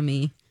 Oh,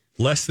 yummy.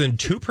 Less than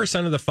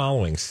 2% of the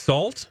following: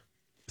 salt,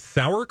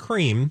 sour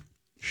cream,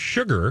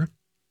 sugar,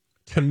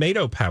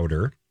 tomato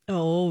powder,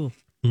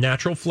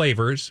 natural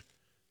flavors,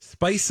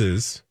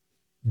 spices,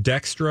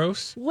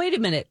 dextrose. Wait a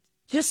minute.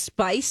 Just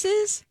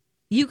spices?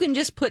 You can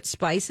just put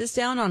spices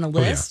down on a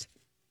list?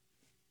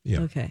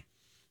 Yeah. Okay.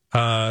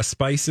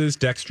 Spices,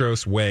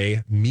 dextrose,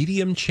 whey,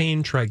 medium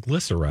chain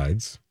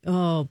triglycerides.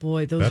 Oh,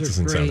 boy. That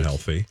doesn't sound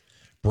healthy.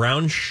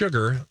 Brown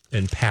sugar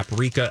and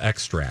paprika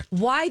extract.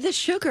 Why the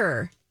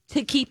sugar?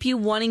 To keep you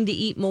wanting to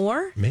eat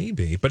more?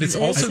 Maybe. But it's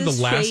also the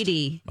last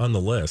on the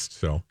list.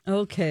 So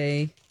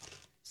okay.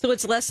 So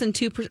it's less than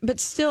 2%. But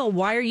still,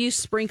 why are you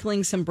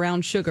sprinkling some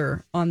brown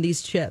sugar on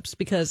these chips?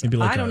 Because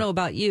I don't know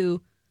about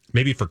you.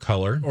 Maybe for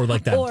color. Or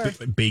like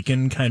that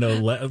bacon kind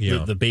of,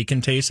 the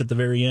bacon taste at the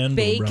very end.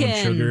 Bacon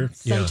brown sugar.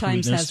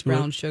 sometimes has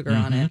brown sugar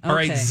on it. Okay. All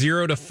right,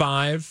 0 to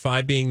 5.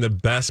 5 being the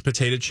best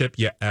potato chip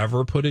you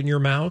ever put in your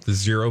mouth.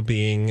 0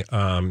 being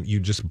you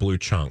just blew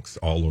chunks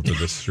all over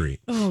the street.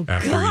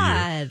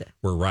 God. You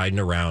were riding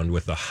around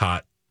with a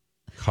hot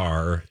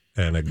car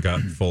and a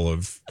gut full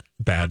of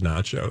bad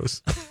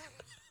nachos.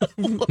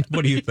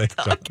 What do you think?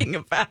 Talking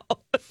about?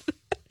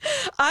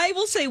 I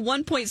will say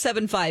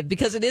 1.75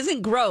 because it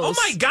isn't gross. Oh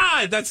my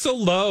God, that's so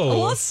low.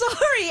 Well,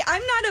 sorry.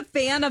 I'm not a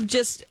fan of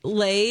just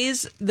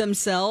Lay's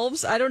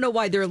themselves. I don't know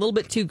why. They're a little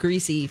bit too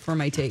greasy for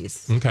my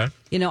taste. Okay.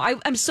 You know,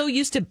 I'm so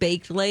used to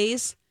baked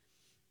Lay's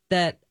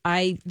that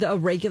a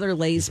regular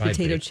Lay's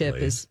potato chip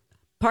is.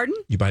 Pardon?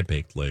 You buy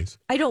baked Lay's?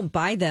 I don't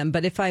buy them,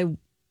 but if I,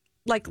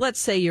 like, let's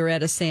say you're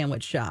at a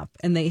sandwich shop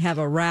and they have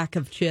a rack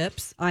of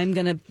chips, I'm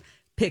going to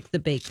pick the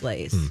baked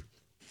Lay's.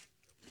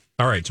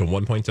 All right, so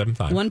 1.75.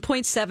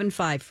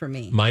 1.75 for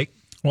me. Mike?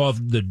 Well,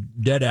 the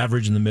dead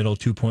average in the middle,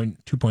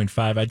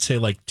 2.5, I'd say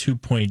like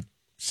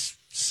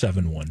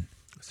 2.71.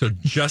 So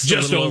just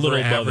a little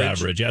above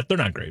average. Yeah, they're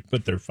not great,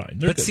 but they're fine.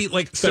 They're good. See,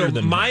 like, so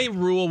my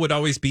rule would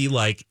always be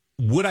like,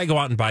 would I go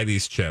out and buy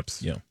these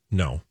chips? Yeah.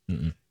 No.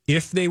 Mm-mm.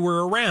 If they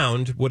were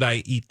around, would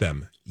I eat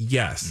them?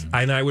 Yes.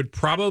 And I would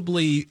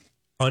probably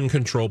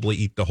uncontrollably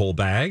eat the whole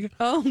bag.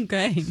 Oh,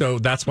 okay. So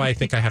that's why I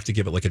think I have to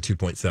give it like a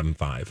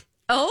 2.75.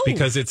 Oh.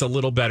 Because it's a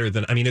little better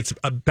than, it's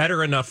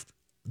better enough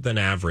than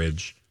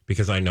average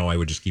because I know I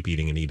would just keep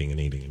eating and eating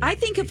and eating. I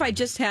think if I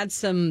just had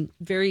some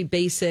very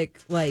basic,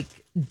 like,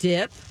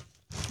 dip.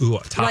 Ooh,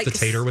 top the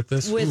tater with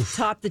this? With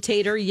top the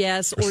tater,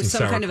 yes. Or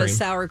some kind of a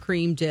sour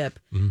cream dip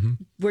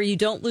where you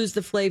don't lose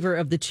the flavor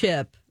of the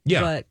chip.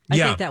 Yeah. But I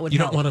think that would help. You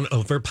don't want an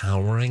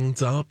overpowering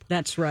dip.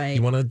 That's right.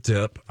 You want a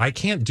dip. I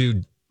can't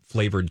do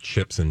flavored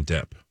chips and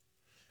dip.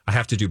 I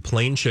have to do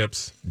plain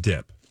chips,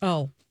 dip.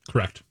 Oh.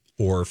 Correct.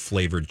 Or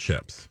flavored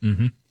chips.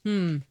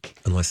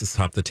 Unless it's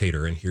top the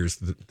tater. And here's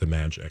the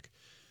magic.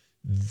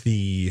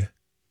 The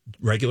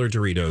regular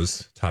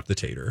Doritos top the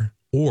tater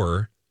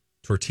or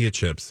tortilla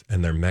chips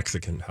and their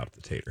Mexican top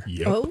the tater.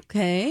 Yep.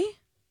 Okay.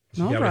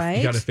 So All right.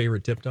 You got a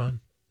favorite dip,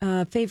 Dawn?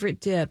 Favorite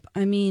dip.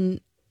 I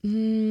mean,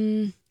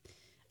 I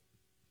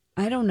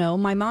don't know.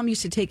 My mom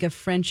used to take a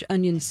French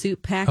onion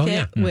soup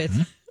packet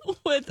with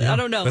I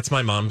don't know. That's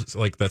my mom's.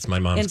 That's my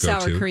mom's and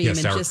go-to. sour cream, and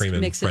sour just cream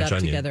and mix it French up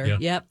onion. together.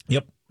 Yeah.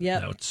 Yep.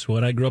 That's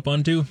what I grew up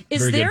on too.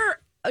 Is Very there?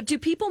 Do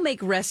people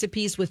make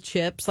recipes with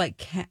chips?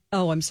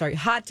 I'm sorry,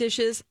 hot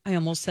dishes. I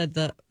almost said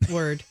the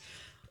word.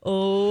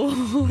 Oh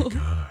my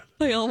God!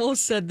 I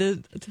almost said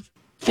the.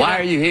 Why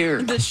are you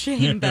here? The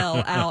shame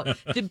bell out.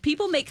 Do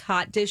people make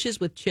hot dishes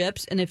with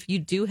chips? And if you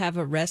do have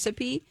a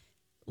recipe,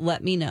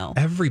 let me know.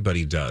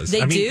 Everybody does.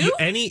 They do?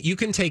 You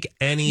can take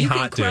any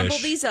hot dish. You can crumble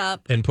these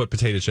up and put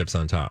potato chips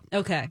on top.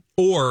 Okay.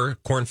 Or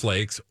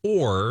cornflakes,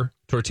 or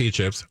tortilla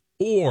chips,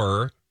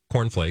 or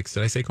cornflakes.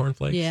 Did I say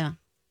cornflakes? Yeah.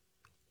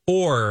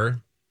 Or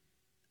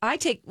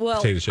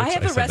potato chips. I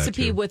have a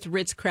recipe too. with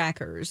Ritz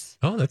crackers.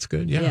 Oh, that's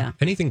good. Yeah.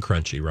 Anything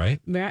crunchy,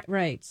 right?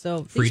 Right.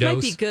 So Fritos, these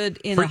might be good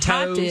in a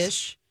hot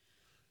dish.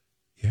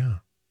 Yeah.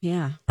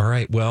 Yeah. All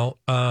right. Well,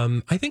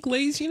 I think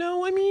Lay's, I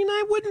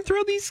wouldn't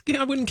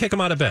I wouldn't kick them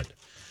out of bed.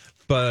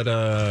 But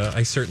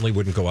I certainly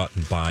wouldn't go out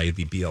and buy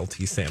the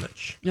BLT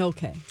sandwich.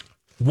 Okay.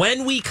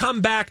 When we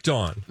come back,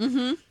 Dawn,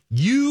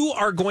 you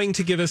are going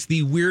to give us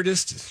the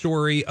weirdest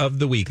story of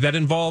the week that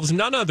involves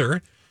none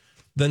other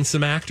than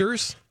some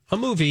actors, a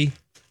movie,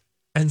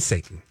 and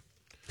Satan.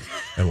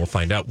 And we'll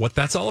find out what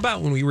that's all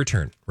about when we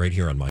return right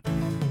here on My.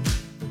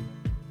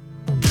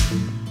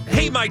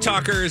 Hey, My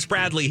Talkers,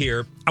 Bradley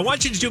here. I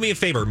want you to do me a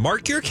favor.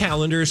 Mark your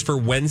calendars for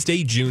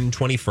Wednesday, June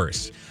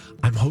 21st.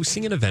 I'm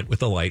hosting an event with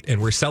The Light,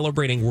 and we're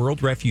celebrating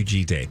World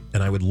Refugee Day,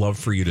 and I would love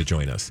for you to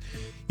join us.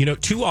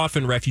 Too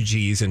often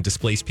refugees and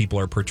displaced people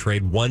are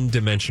portrayed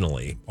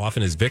one-dimensionally,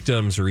 often as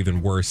victims or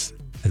even worse,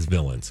 as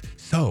villains.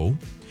 So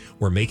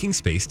we're making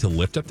space to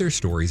lift up their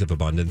stories of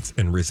abundance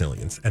and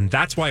resilience, and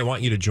that's why I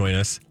want you to join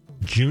us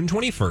June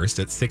 21st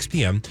at 6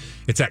 p.m.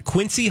 It's at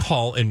Quincy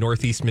Hall in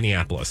Northeast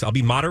Minneapolis. I'll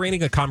be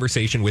moderating a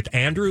conversation with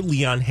Andrew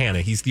Leon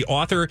Hanna. He's the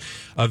author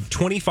of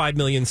 25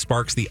 Million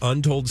Sparks, The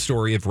Untold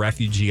Story of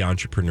Refugee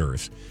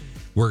Entrepreneurs.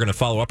 We're going to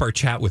follow up our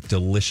chat with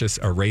delicious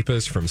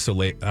arepas from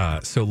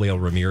Soleil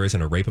Ramirez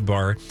and Arepa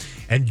Bar.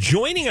 And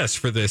joining us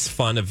for this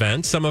fun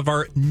event, some of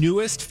our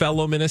newest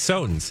fellow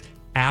Minnesotans,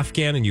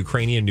 Afghan and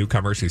Ukrainian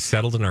newcomers who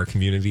settled in our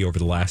community over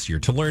the last year.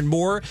 To learn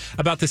more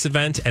about this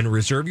event and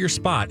reserve your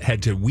spot,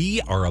 head to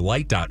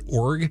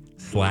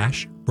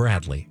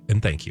wearealight.org/Bradley.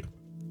 And thank you.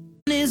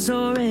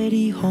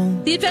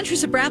 The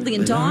Adventures of Bradley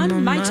and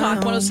Dawn, My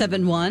Talk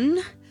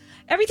 1071.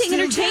 Everything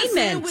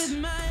Entertainment.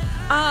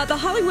 The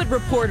Hollywood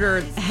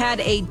Reporter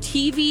had a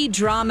TV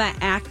drama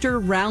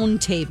actor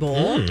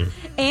roundtable,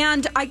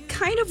 and I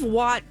kind of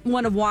want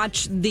to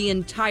watch the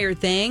entire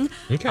thing.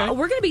 Okay.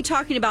 We're going to be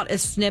talking about a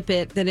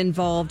snippet that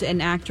involved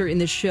an actor in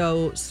the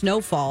show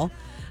Snowfall.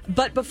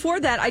 But before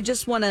that, I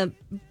just want to,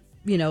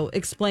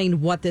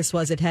 explain what this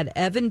was. It had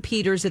Evan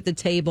Peters at the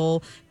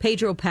table,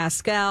 Pedro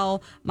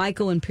Pascal,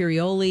 Michael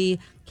Imperioli,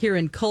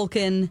 Kieran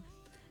Culkin,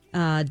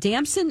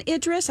 Damson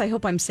Idris, I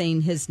hope I'm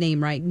saying his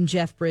name right, and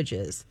Jeff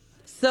Bridges.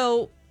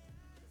 So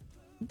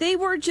they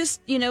were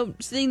just,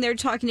 sitting there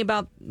talking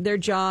about their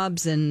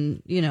jobs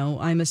and,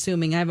 I'm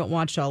assuming, I haven't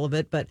watched all of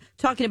it, but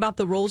talking about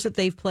the roles that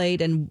they've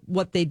played and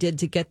what they did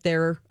to get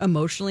there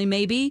emotionally,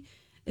 maybe,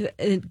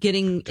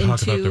 getting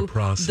into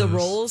the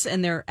roles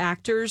and their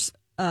actors,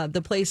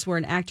 the place where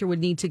an actor would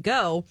need to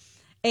go.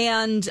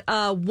 And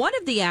one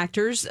of the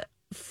actors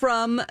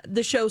from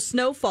the show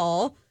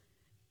Snowfall,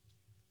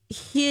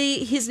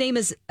 his name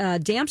is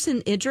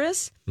Damson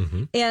Idris.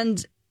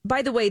 And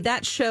by the way,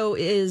 that show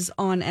is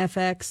on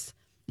FX.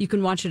 You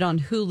can watch it on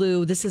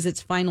Hulu. This is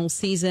its final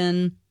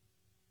season.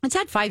 It's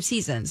had 5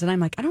 seasons. And I'm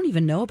like, I don't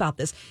even know about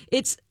this.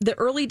 It's the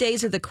early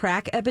days of the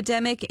crack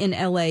epidemic in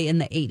LA in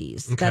the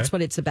 80s. Okay. That's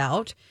what it's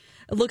about.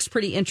 It looks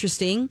pretty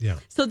interesting. Yeah.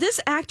 So this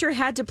actor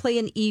had to play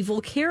an evil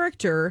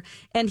character.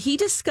 And he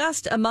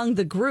discussed among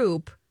the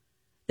group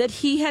that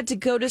he had to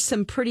go to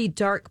some pretty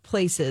dark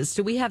places.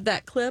 Do we have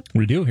that clip?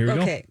 We do. Here we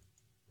go. Okay.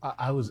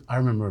 I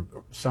remember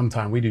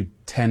sometime we do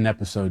 10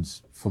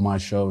 episodes for my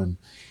show, and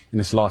in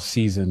this last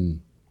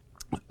season,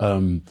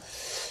 I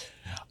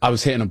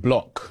was hitting a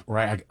block,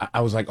 right? I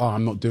was like, oh,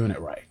 I'm not doing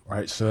it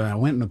right? So then I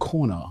went in the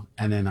corner,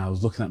 and then I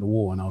was looking at the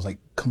wall, and I was like,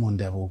 come on,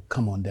 devil,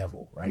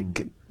 right?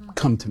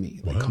 Come to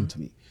me, come to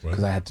me.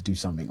 Because I had to do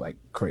something like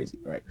crazy,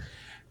 right?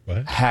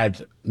 What?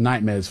 Had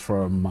nightmares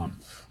for a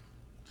month.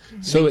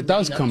 So it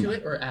does come to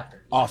it or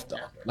after? After.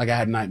 Like I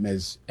had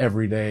nightmares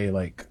every day,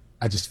 like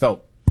I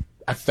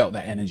felt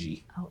that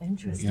energy. Oh,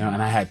 interesting.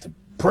 And I had to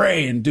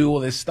pray and do all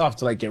this stuff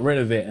to like get rid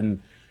of it.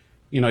 And,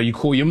 you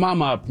call your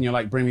mom up and you're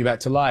like, bring me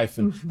back to life.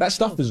 And that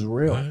stuff is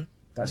real. What?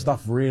 That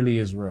stuff really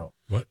is real.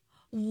 What?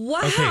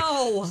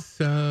 Wow. Okay,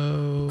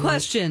 so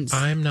questions.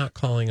 I'm not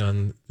calling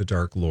on the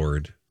Dark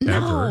Lord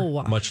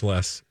ever, much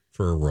less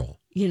for a role.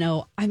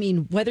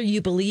 Whether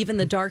you believe in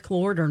the Dark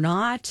Lord or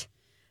not,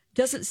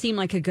 doesn't seem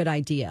like a good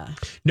idea.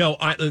 No,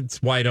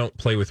 that's why I don't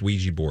play with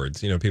Ouija boards.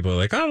 People are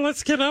like, oh,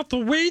 let's get out the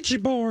Ouija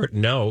board.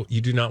 No,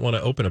 you do not want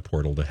to open a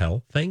portal to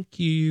hell. Thank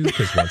you.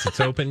 Because once it's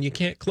open, you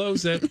can't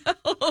close it.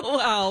 Oh,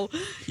 wow.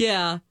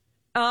 Yeah.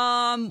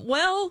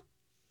 Well,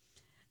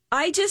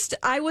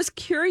 I was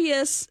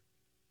curious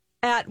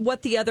at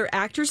what the other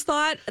actors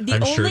thought.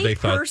 I'm sure they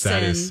thought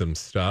that is some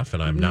stuff,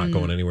 and I'm not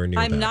going anywhere near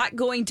that. I'm not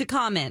going to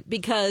comment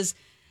because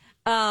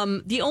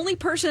the only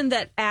person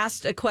that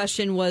asked a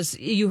question was,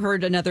 you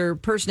heard another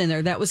person in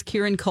there, that was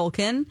Kieran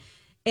Culkin.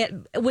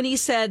 And when he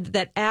said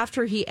that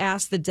after he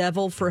asked the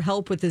devil for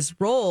help with his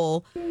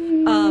role,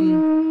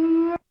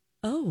 what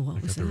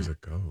was that? There was a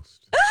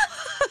ghost.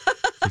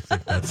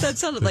 That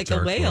sounded like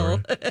a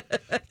whale.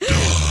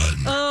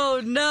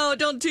 Oh no,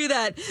 don't do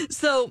that.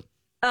 So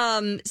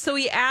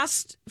he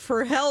asked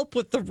for help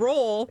with the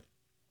role,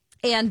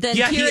 and then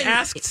he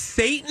asked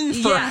Satan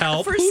for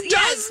help. Who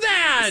does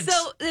that?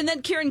 So and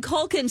then Kieran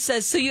Culkin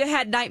says, "So you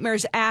had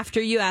nightmares after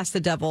you asked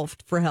the devil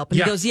for help?" And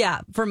he goes,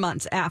 "Yeah, for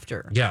months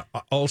after." Yeah.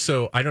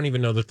 Also, I don't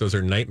even know that those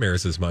are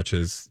nightmares as much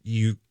as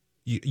you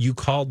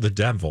called the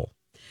devil.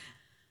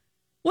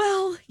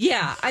 Well,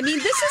 yeah. I mean,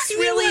 this is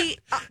really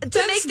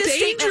to make this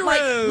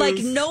statement like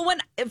no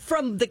one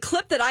from the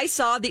clip that I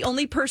saw. The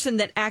only person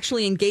that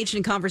actually engaged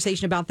in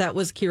conversation about that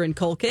was Kieran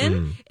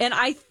Culkin, and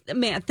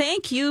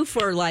thank you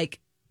for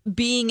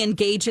being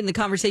engaged in the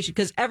conversation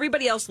because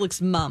everybody else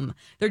looks mum.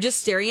 They're just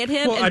staring at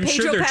him, and I'm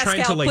Pedro sure they're Pascal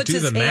trying to puts do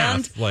his the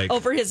hand math,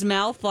 over his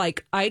mouth,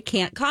 I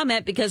can't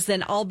comment because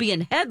then I'll be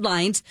in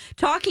headlines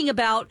talking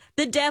about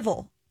the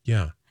devil.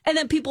 Yeah. And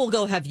then people will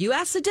go, "Have you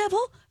asked the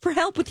devil for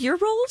help with your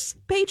roles,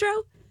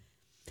 Pedro?"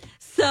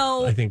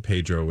 So I think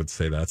Pedro would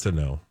say that's a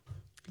no.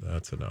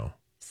 That's a no.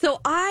 So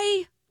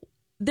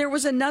there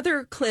was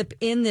another clip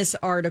in this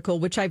article,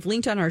 which I've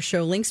linked on our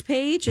show links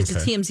page. It's a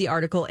TMZ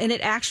article, and it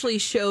actually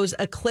shows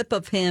a clip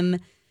of him.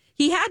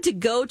 He had to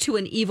go to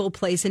an evil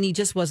place, and he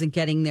just wasn't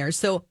getting there.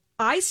 So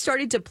I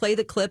started to play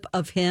the clip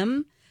of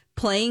him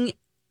playing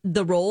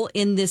the role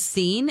in this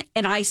scene,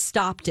 and I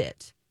stopped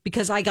it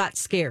because I got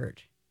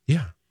scared.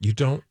 Yeah, you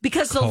don't.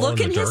 Because the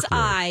look in his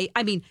eye,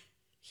 I mean,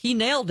 he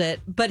nailed it,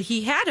 but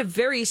he had a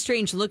very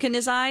strange look in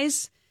his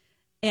eyes.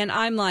 And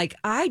I'm like,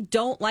 I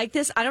don't like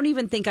this. I don't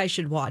even think I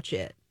should watch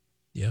it.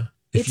 Yeah.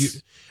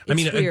 It's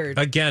weird.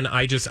 Again,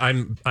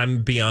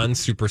 I'm beyond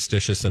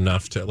superstitious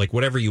enough to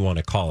whatever you want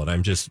to call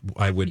it.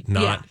 I would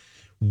not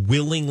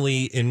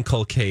willingly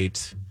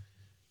inculcate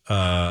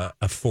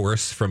a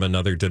force from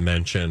another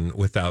dimension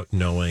without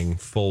knowing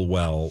full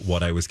well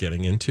what I was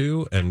getting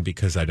into. And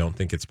because I don't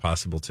think it's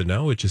possible to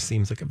know, it just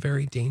seems like a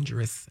very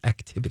dangerous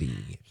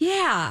activity.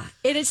 Yeah,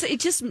 it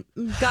just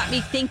got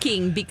me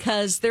thinking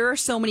because there are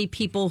so many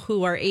people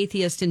who are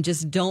atheist and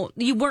just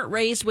you weren't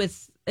raised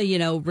with,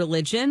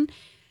 religion.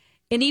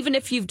 And even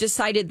if you've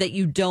decided that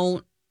you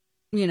don't,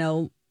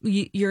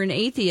 you're an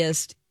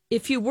atheist,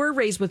 if you were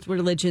raised with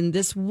religion,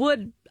 this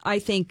would, I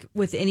think,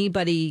 with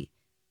anybody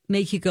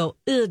make you go,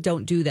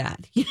 don't do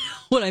that. You know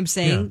what I'm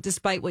saying? Yeah.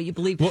 Despite what you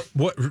believe.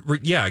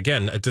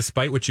 Again,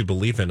 despite what you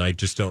believe in, I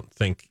just don't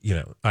think,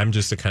 I'm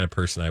just the kind of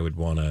person I would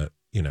want to,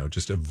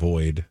 just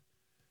avoid,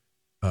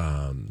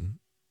 why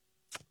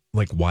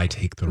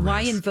take the risk?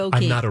 Why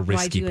invoking? I'm not a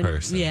risky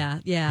person.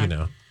 Yeah.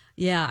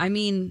 Yeah, I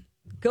mean,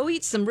 go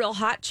eat some real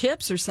hot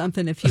chips or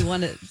something if you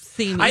want to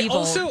seem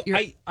evil.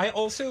 I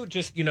also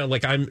just,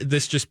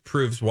 this just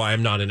proves why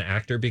I'm not an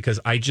actor because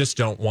I just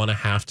don't want to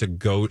have to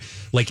go,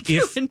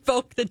 if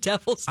invoke the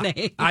devil's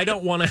name. I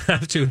don't want to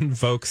have to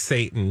invoke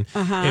Satan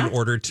in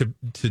order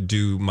to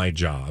do my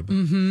job.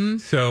 Mm-hmm.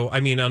 So,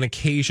 I mean, on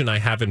occasion I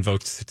have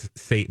invoked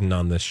Satan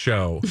on this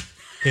show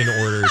in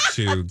order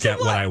to get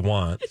what I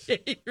want.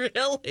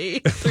 Really?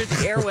 Through the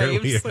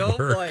airwaves. Really,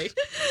 boy.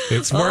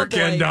 It's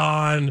working,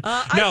 Dawn.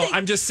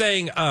 I'm just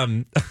saying,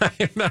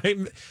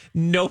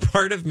 no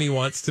part of me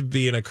wants to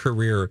be in a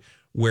career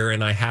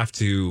wherein I have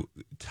to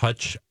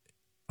touch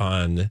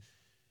on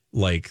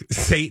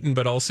Satan,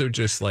 but also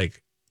just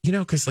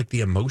because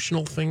the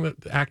emotional thing that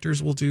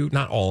actors will do,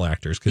 not all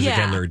actors, because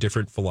again, there are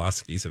different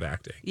philosophies of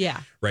acting. Yeah.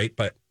 Right.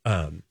 But,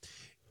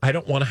 I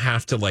don't want to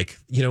have to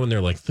when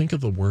they're think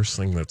of the worst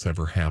thing that's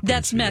ever happened.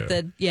 That's to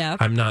method. You. Yeah.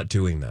 I'm not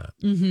doing that.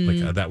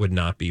 Mm-hmm. That would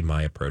not be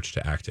my approach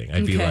to acting.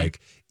 I'd be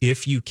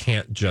if you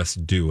can't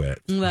just do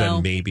it,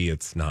 then maybe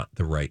it's not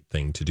the right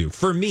thing to do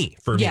for me.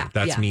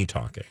 That's me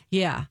talking.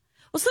 Yeah.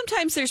 Well,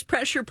 sometimes there's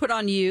pressure put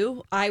on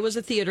you. I was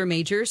a theater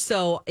major.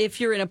 So if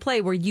you're in a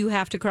play where you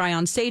have to cry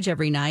on stage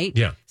every night,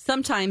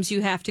 sometimes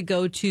you have to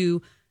go to,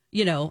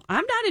 I'm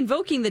not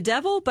invoking the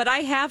devil, but I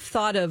have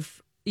thought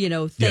of,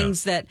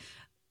 things that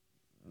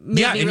and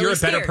really you're a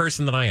scared. better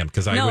person than I am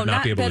because I would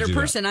not be able to do that. No, not better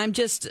person. I'm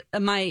just,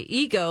 my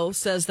ego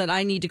says that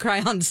I need to cry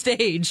on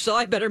stage, so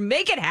I better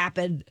make it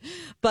happen.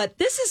 But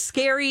this is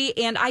scary,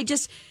 and I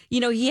just,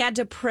 he had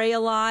to pray a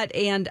lot,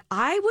 and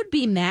I would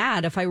be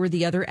mad if I were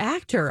the other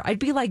actor. I'd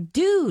be like,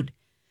 dude,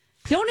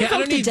 don't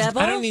invoke the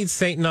devil. I don't need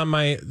Satan on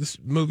my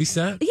movie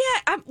set.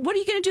 Yeah, what are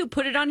you going to do?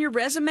 Put it on your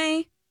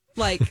resume?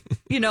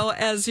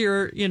 As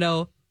you're, in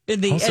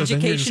the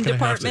education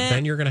department?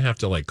 Then you're going to have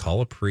to, call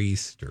a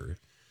priest or...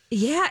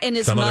 Yeah, and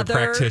his some mother, other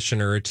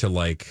practitioner to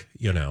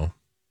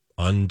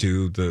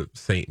undo the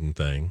Satan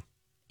thing.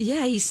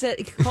 Yeah, he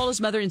called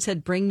his mother and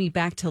said, "Bring me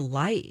back to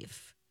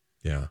life."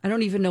 Yeah. I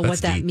don't even know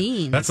what that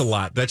means. That's a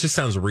lot. That just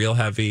sounds real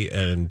heavy,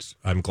 and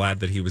I'm glad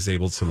that he was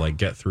able to like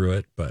get through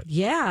it. But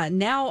yeah,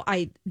 now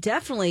I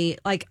definitely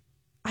like.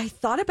 I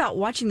thought about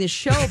watching this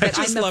show, but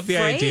I just I'm love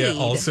afraid. the idea.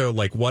 Also,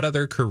 like, what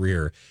other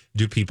career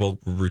do people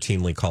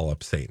routinely call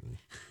up Satan,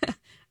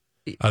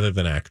 other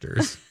than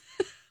actors?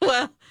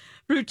 Well,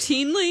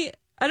 routinely,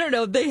 I don't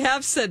know. They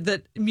have said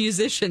that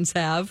musicians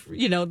have,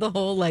 the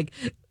whole like.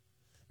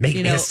 Make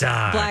me a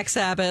star. Black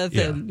Sabbath,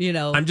 and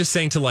I'm just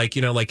saying to like,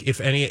 like if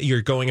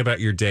you're going about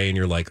your day and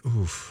you're like,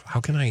 oof,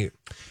 how can I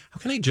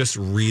just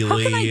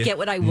really how can I get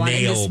what I want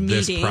nail in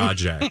this meeting?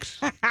 project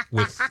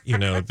with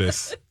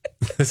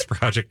this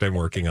project I'm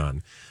working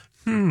on?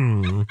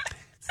 Satan.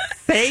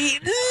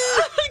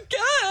 Oh my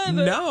God.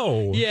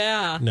 No.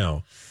 Yeah.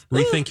 No.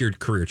 Rethink your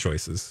career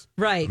choices.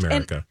 Right.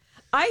 America. And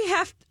I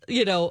have,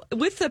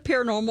 with the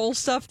paranormal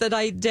stuff that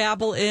I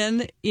dabble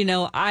in,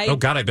 Oh,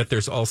 God, I bet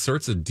there's all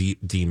sorts of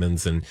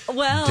demons and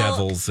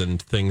devils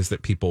and things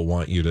that people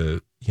want you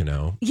to,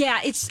 Yeah,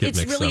 it's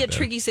really a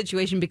tricky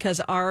situation because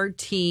our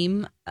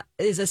team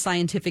is a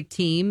scientific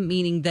team,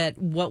 meaning that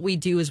what we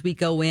do is we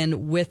go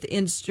in with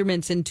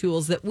instruments and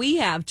tools that we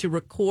have to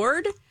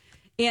record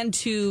and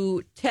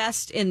to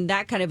test in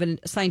that kind of a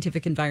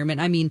scientific environment.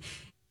 I mean,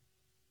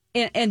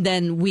 and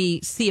then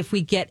we see if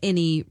we get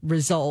any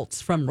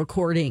results from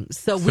recordings.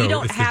 So we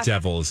don't if the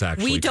devil is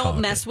actually we don't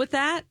talking. mess with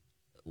that.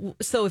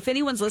 So if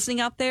anyone's listening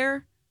out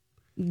there,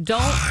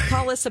 don't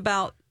call us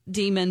about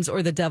demons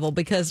or the devil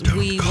because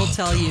we will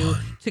tell you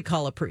to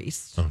call a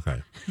priest.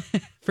 Okay.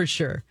 For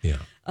sure. Yeah.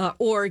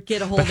 Or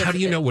get a hold of... But how do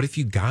you know? What if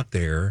you got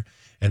there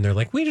and they're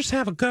like, we just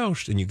have a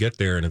ghost, and you get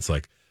there and it's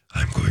like,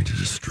 I'm going to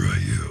destroy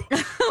you.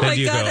 Oh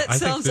my God, that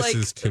sounds think this like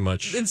is too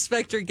much.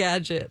 Inspector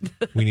Gadget.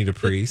 We need a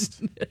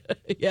priest.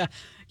 Yeah.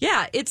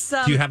 Yeah, it's...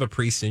 do you have a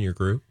priest in your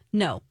group?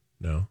 No.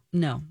 No?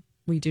 No,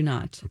 we do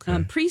not.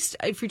 Okay. Priest,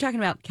 if you're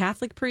talking about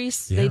Catholic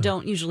priests, they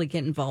don't usually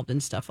get involved in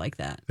stuff like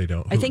that. They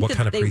don't? I think what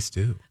kind of priests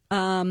do?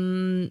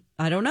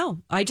 I don't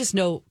know. I just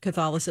know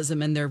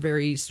Catholicism, and they're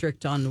very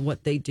strict on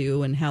what they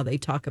do and how they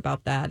talk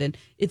about that. And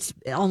it's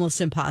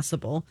almost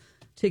impossible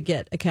to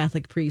get a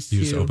Catholic priest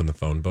You just open the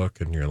phone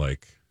book and you're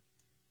like...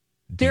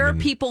 There are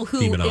people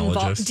who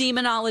involve demonologists.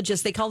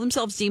 Demonologists. They call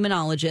themselves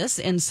demonologists,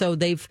 and so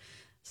they've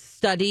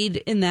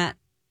studied in that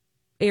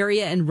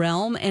area and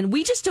realm, and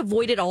we just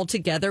avoid it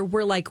altogether.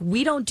 We're like,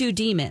 we don't do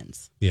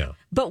demons. Yeah.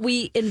 But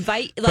we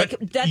invite, like,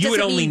 but that you would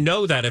doesn't only mean,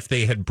 know that if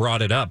they had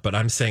brought it up. But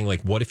I'm saying,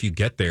 like, what if you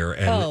get there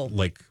and,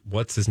 like,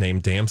 what's his name?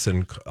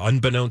 Damson,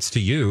 unbeknownst to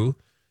you,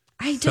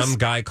 some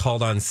guy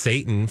called on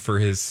Satan for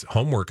his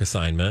homework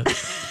assignment,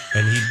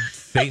 and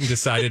Satan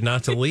decided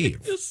not to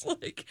leave. It's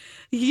like,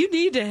 you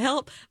need to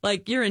help.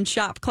 Like, you're in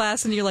shop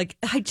class, and you're like,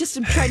 I just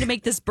am trying to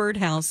make this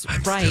birdhouse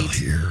right. I'm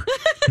still here.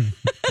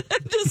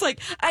 Just like,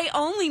 I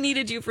only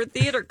needed you for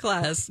theater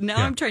class. Now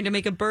I'm trying to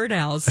make a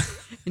birdhouse.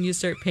 And you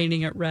start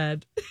painting it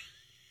red.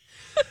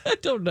 I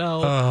don't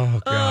know.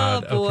 Oh,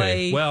 God. Oh, boy.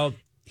 Okay. Well,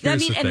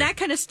 here's the thing. And that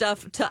kind of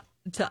stuff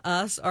to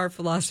us, our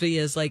philosophy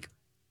is like,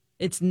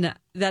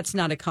 that's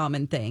not a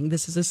common thing.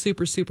 This is a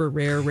super, super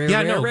rare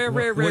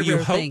Well, you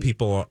hope thing.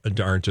 people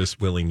aren't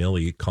just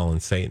willy-nilly calling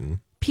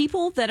Satan.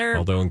 People that are...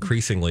 Although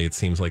increasingly it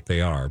seems like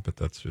they are, but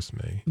that's just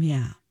me.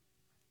 Yeah.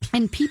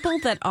 And people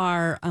that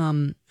are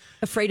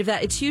afraid of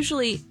that, it's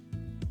usually,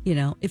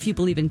 if you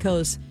believe in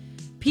ghosts,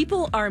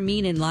 people are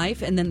mean in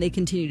life and then they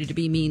continue to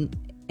be mean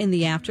in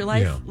the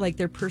afterlife. Yeah. Like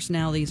their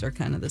personalities are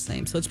kind of the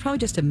same. So it's probably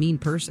just a mean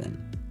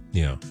person.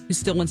 Yeah. Who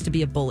still wants to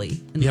be a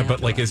bully. Yeah, but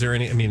like, is there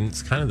any,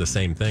 it's kind of the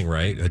same thing,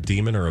 right? A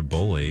demon or a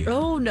bully?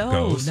 Oh, no,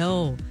 ghost?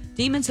 No.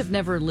 Demons have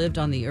never lived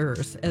on the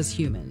earth as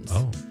humans.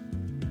 Oh,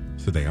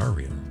 so they are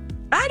real.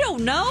 I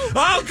don't know.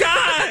 Oh,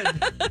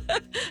 God!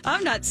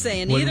 I'm not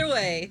saying either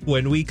way.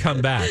 When we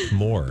come back,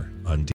 more on